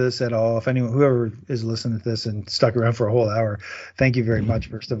listening to this at all, if anyone, whoever is listening to this and stuck around for a whole hour, thank you very much.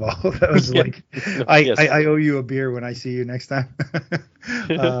 First of all, that was like, I owe you a beer when I see you next time,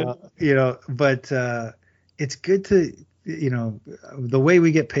 but it's good to, the way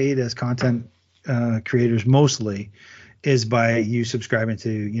we get paid as content creators mostly is by you subscribing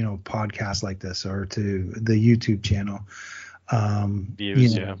to podcasts like this or to the YouTube channel.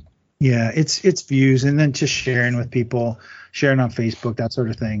 Views, yeah, it's views, and then just sharing with people, sharing on Facebook, that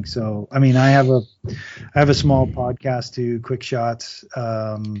sort of thing. So I mean, I have a small podcast too, Quick Shots,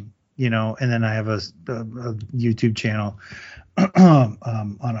 and then I have a YouTube channel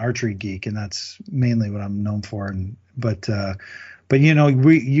on Archery Geek, and that's mainly what I'm known for. But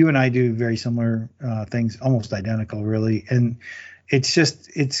you and I do very similar things, almost identical, really. And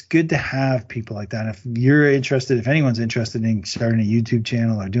it's good to have people like that. If anyone's interested in starting a YouTube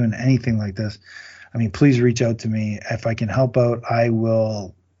channel or doing anything like this, I mean, please reach out to me. If I can help out, I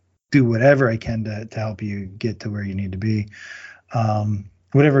will do whatever I can to help you get to where you need to be.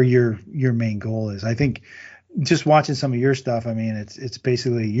 Whatever your main goal is. I think just watching some of your stuff, I mean, it's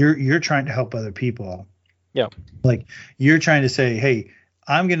basically you're trying to help other people. Yeah. Like you're trying to say, hey,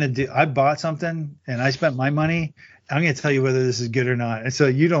 I bought something and I spent my money. I'm going to tell you whether this is good or not. And so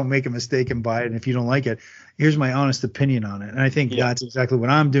you don't make a mistake and buy it. And if you don't like it, here's my honest opinion on it. And I think that's exactly what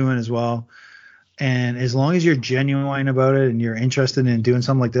I'm doing as well. And as long as you're genuine about it and you're interested in doing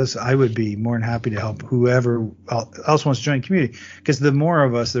something like this, I would be more than happy to help whoever else wants to join the community. Because the more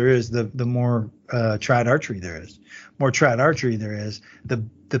of us there is, the more trad archery there is. More trad archery there is,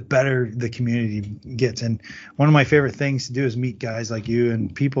 the better the community gets. And one of my favorite things to do is meet guys like you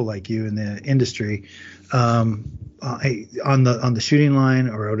and people like you in the industry, on the shooting line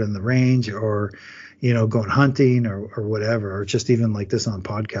or out in the range or going hunting or whatever, or just even like this on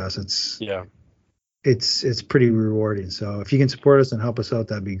podcast. Yeah. It's pretty rewarding. So if you can support us and help us out,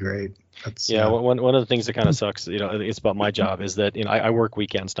 that'd be great. One of the things that kind of sucks, it's about my job is that, I work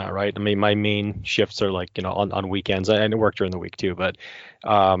weekends now, right? I mean, my main shifts are like, on weekends, and I work during the week too, but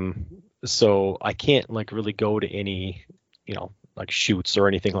so I can't like really go to any, like shoots or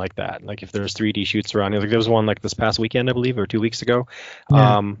anything like that. Like if there's 3D shoots around, like there was one like this past weekend, I believe, or 2 weeks ago.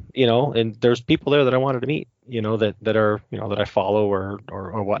 Yeah. And there's people there that I wanted to meet, that are, that I follow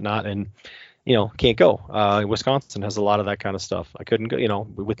or whatnot, and can't go. Wisconsin has a lot of that kind of stuff. I couldn't go,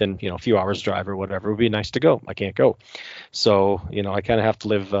 within, a few hours drive or whatever. It would be nice to go. I can't go. So, I kind of have to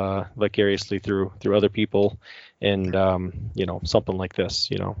live vicariously through other people, and, something like this,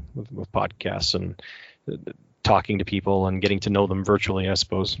 with podcasts and talking to people and getting to know them virtually, I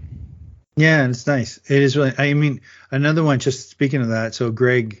suppose. Yeah, and it's nice. It is really, I mean, another one, just speaking of that. So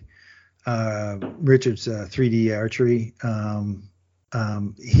Greg Richards, 3D archery,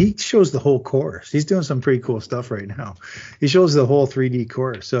 he shows the whole course. He's doing some pretty cool stuff right now. He shows the whole 3D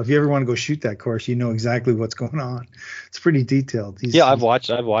course. So if you ever want to go shoot that course, you know exactly what's going on. It's pretty detailed. I've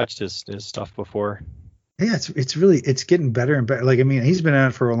watched his stuff before. Yeah, it's getting better and better. Like, I mean, he's been at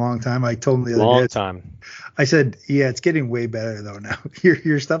it for a long time. I told him the other day. Long time. I said, yeah, it's getting way better though now.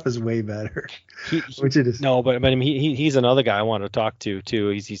 Your stuff is way better. Which it is. No, but I mean, he's another guy I want to talk to too.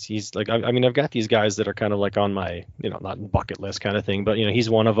 He's like, I mean, I've got these guys that are kind of like on my, not bucket list kind of thing, but he's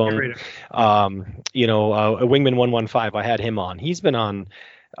one of them. Right. A Wingman 115. I had him on. He's been on.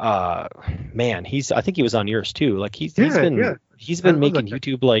 Man, I think he was on yours too. Like he's been making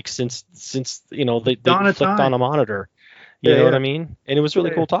YouTube like since they flicked on a monitor. You know what I mean? And it was really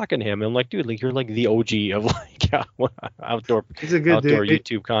cool talking to him. And I'm like, dude, like you're like the OG of like outdoor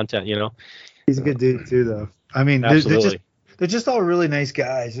YouTube content. He's a good dude too, though. I mean, they're just all really nice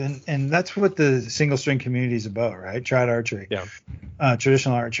guys, and that's what the single string community is about, right? Trad archery,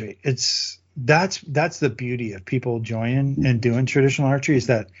 traditional archery. That's the beauty of people joining and doing traditional archery, is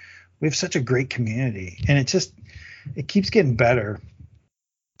that we have such a great community, and it keeps getting better.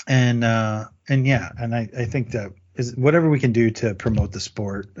 And I think that is whatever we can do to promote the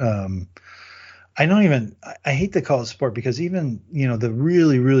sport. I hate to call it sport, because even the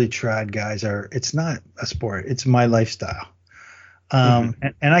really, really trad guys it's not a sport, it's my lifestyle. And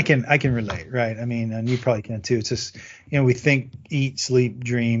I can relate, right? I mean, and you probably can too. It's just, we think, eat, sleep,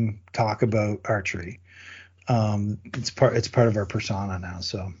 dream, talk about archery. It's part of our persona now.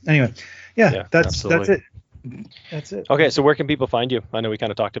 So anyway, that's it. That's it. Okay, so where can people find you? I know we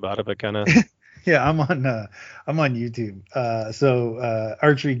kind of talked about it, but kind of. Yeah, I'm on YouTube. So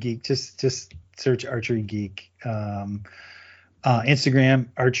Archery Geek, just search Archery Geek. Instagram,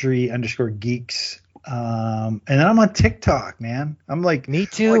 archery_geeks. And then I'm on TikTok, man. I'm like, me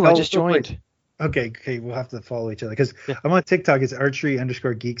too. I just joined. Okay, we'll have to follow each other, because I'm on TikTok. It's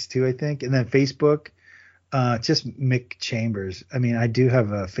archery_geeks too, I think. And then Facebook, just Mick Chambers. I mean, I do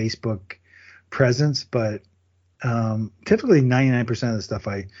have a Facebook presence, but typically 99% of the stuff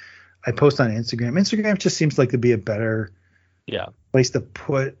I post on Instagram. Instagram just seems like to be a better place to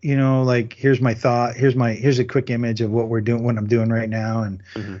put, like, here's my thought, here's a quick image of what I'm doing right now. And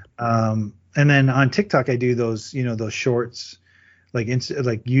and then on TikTok, I do those, those shorts, like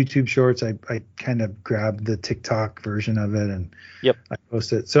YouTube shorts. I kind of grab the TikTok version of it, and I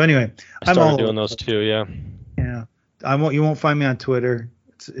post it. So anyway, I started doing those too. Yeah. You won't find me on Twitter.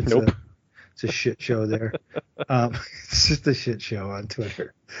 It's nope. It's a shit show there. It's just a shit show on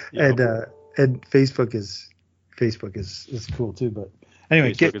Twitter. And Facebook is cool too. But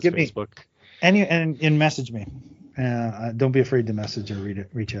anyway, give me and message me. Don't be afraid to message or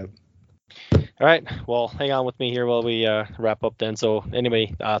reach out. All right. Well, hang on with me here while we wrap up then. So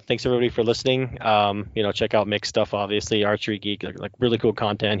anyway, thanks everybody for listening. Check out Mick's stuff, obviously, Archery Geek, like really cool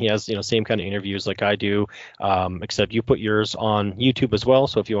content. He has, same kind of interviews like I do, except you put yours on YouTube as well.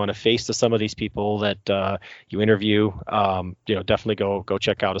 So if you want to face to some of these people that you interview, definitely go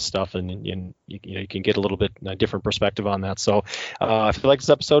check out his stuff, and you can get a little bit different perspective on that. So if you like this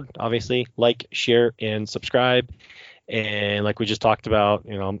episode, obviously like, share, and subscribe. And like we just talked about,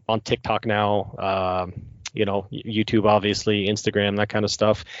 I'm on TikTok now, YouTube, obviously, Instagram, that kind of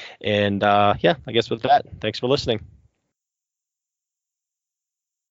stuff. And I guess with that, thanks for listening.